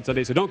Point Spread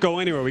Sunday, so don't go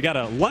anywhere. We got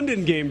a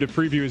London game to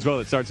preview as well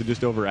that starts in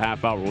just over a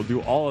half hour. We'll do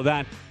all of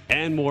that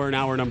and more in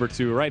hour number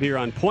 2 right here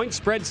on Point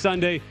Spread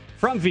Sunday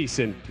from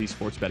VSiN, the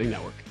Sports Betting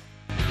Network.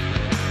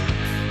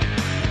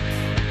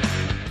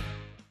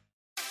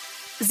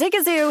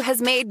 Zigazoo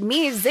has made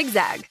me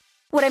zigzag.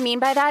 What I mean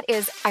by that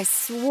is I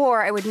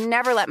swore I would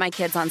never let my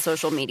kids on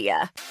social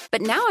media.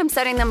 But now I'm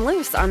setting them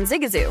loose on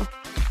Zigazoo.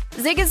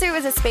 Zigazoo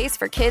is a space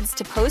for kids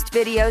to post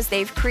videos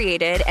they've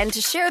created and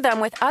to share them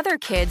with other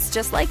kids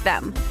just like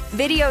them.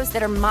 Videos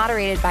that are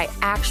moderated by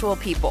actual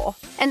people.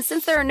 And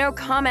since there are no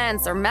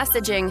comments or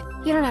messaging,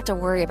 you don't have to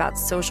worry about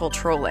social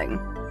trolling.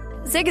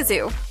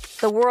 Zigazoo,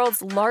 the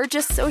world's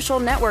largest social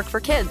network for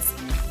kids.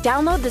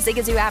 Download the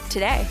Zigazoo app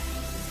today.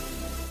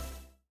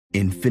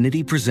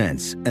 Infiniti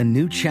presents a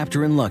new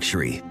chapter in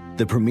luxury,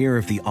 the premiere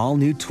of the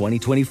all-new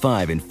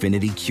 2025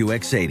 Infiniti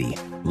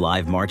QX80,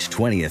 live March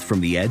 20th from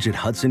the Edge at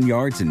Hudson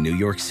Yards in New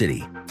York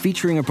City,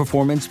 featuring a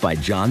performance by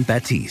Jon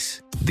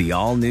Batiste. The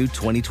all-new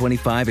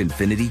 2025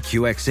 Infiniti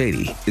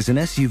QX80 is an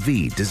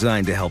SUV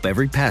designed to help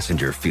every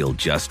passenger feel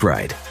just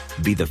right.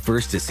 Be the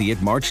first to see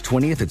it March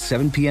 20th at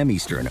 7 p.m.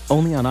 Eastern,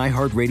 only on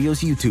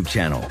iHeartRadio's YouTube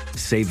channel.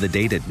 Save the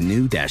date at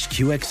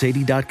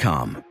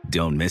new-QX80.com.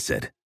 Don't miss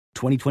it.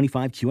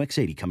 2025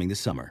 QX80 coming this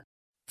summer.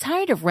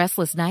 Tired of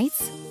restless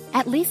nights?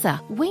 At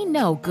Leesa, we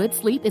know good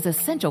sleep is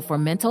essential for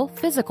mental,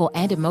 physical,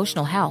 and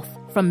emotional health.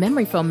 From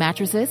memory foam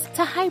mattresses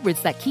to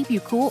hybrids that keep you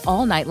cool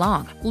all night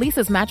long,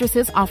 Leesa's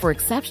mattresses offer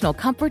exceptional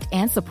comfort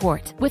and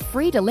support with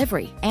free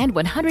delivery and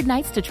 100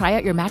 nights to try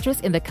out your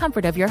mattress in the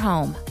comfort of your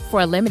home. For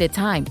a limited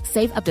time,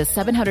 save up to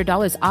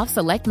 $700 off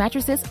select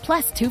mattresses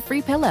plus 2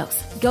 free pillows.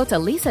 Go to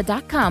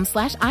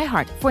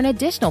leesa.com/iHeart for an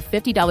additional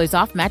 $50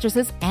 off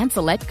mattresses and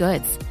select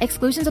goods.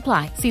 Exclusions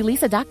apply. See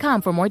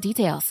leesa.com for more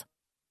details.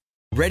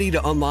 Ready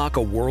to unlock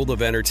a world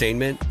of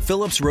entertainment?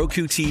 Philips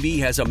Roku TV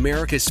has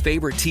America's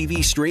favorite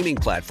TV streaming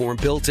platform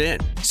built in,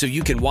 so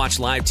you can watch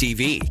live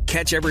TV,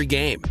 catch every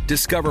game,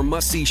 discover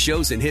must-see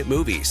shows and hit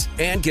movies,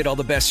 and get all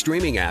the best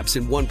streaming apps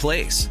in one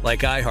place,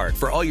 like iHeart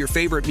for all your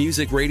favorite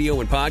music,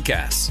 radio, and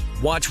podcasts.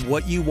 Watch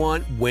what you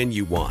want, when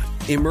you want.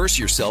 Immerse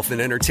yourself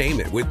in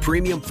entertainment with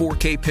premium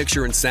 4K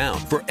picture and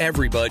sound for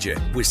every budget,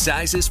 with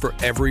sizes for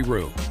every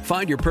room.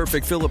 Find your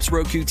perfect Philips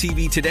Roku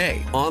TV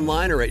today,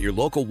 online or at your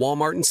local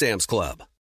Walmart and Sam's Club.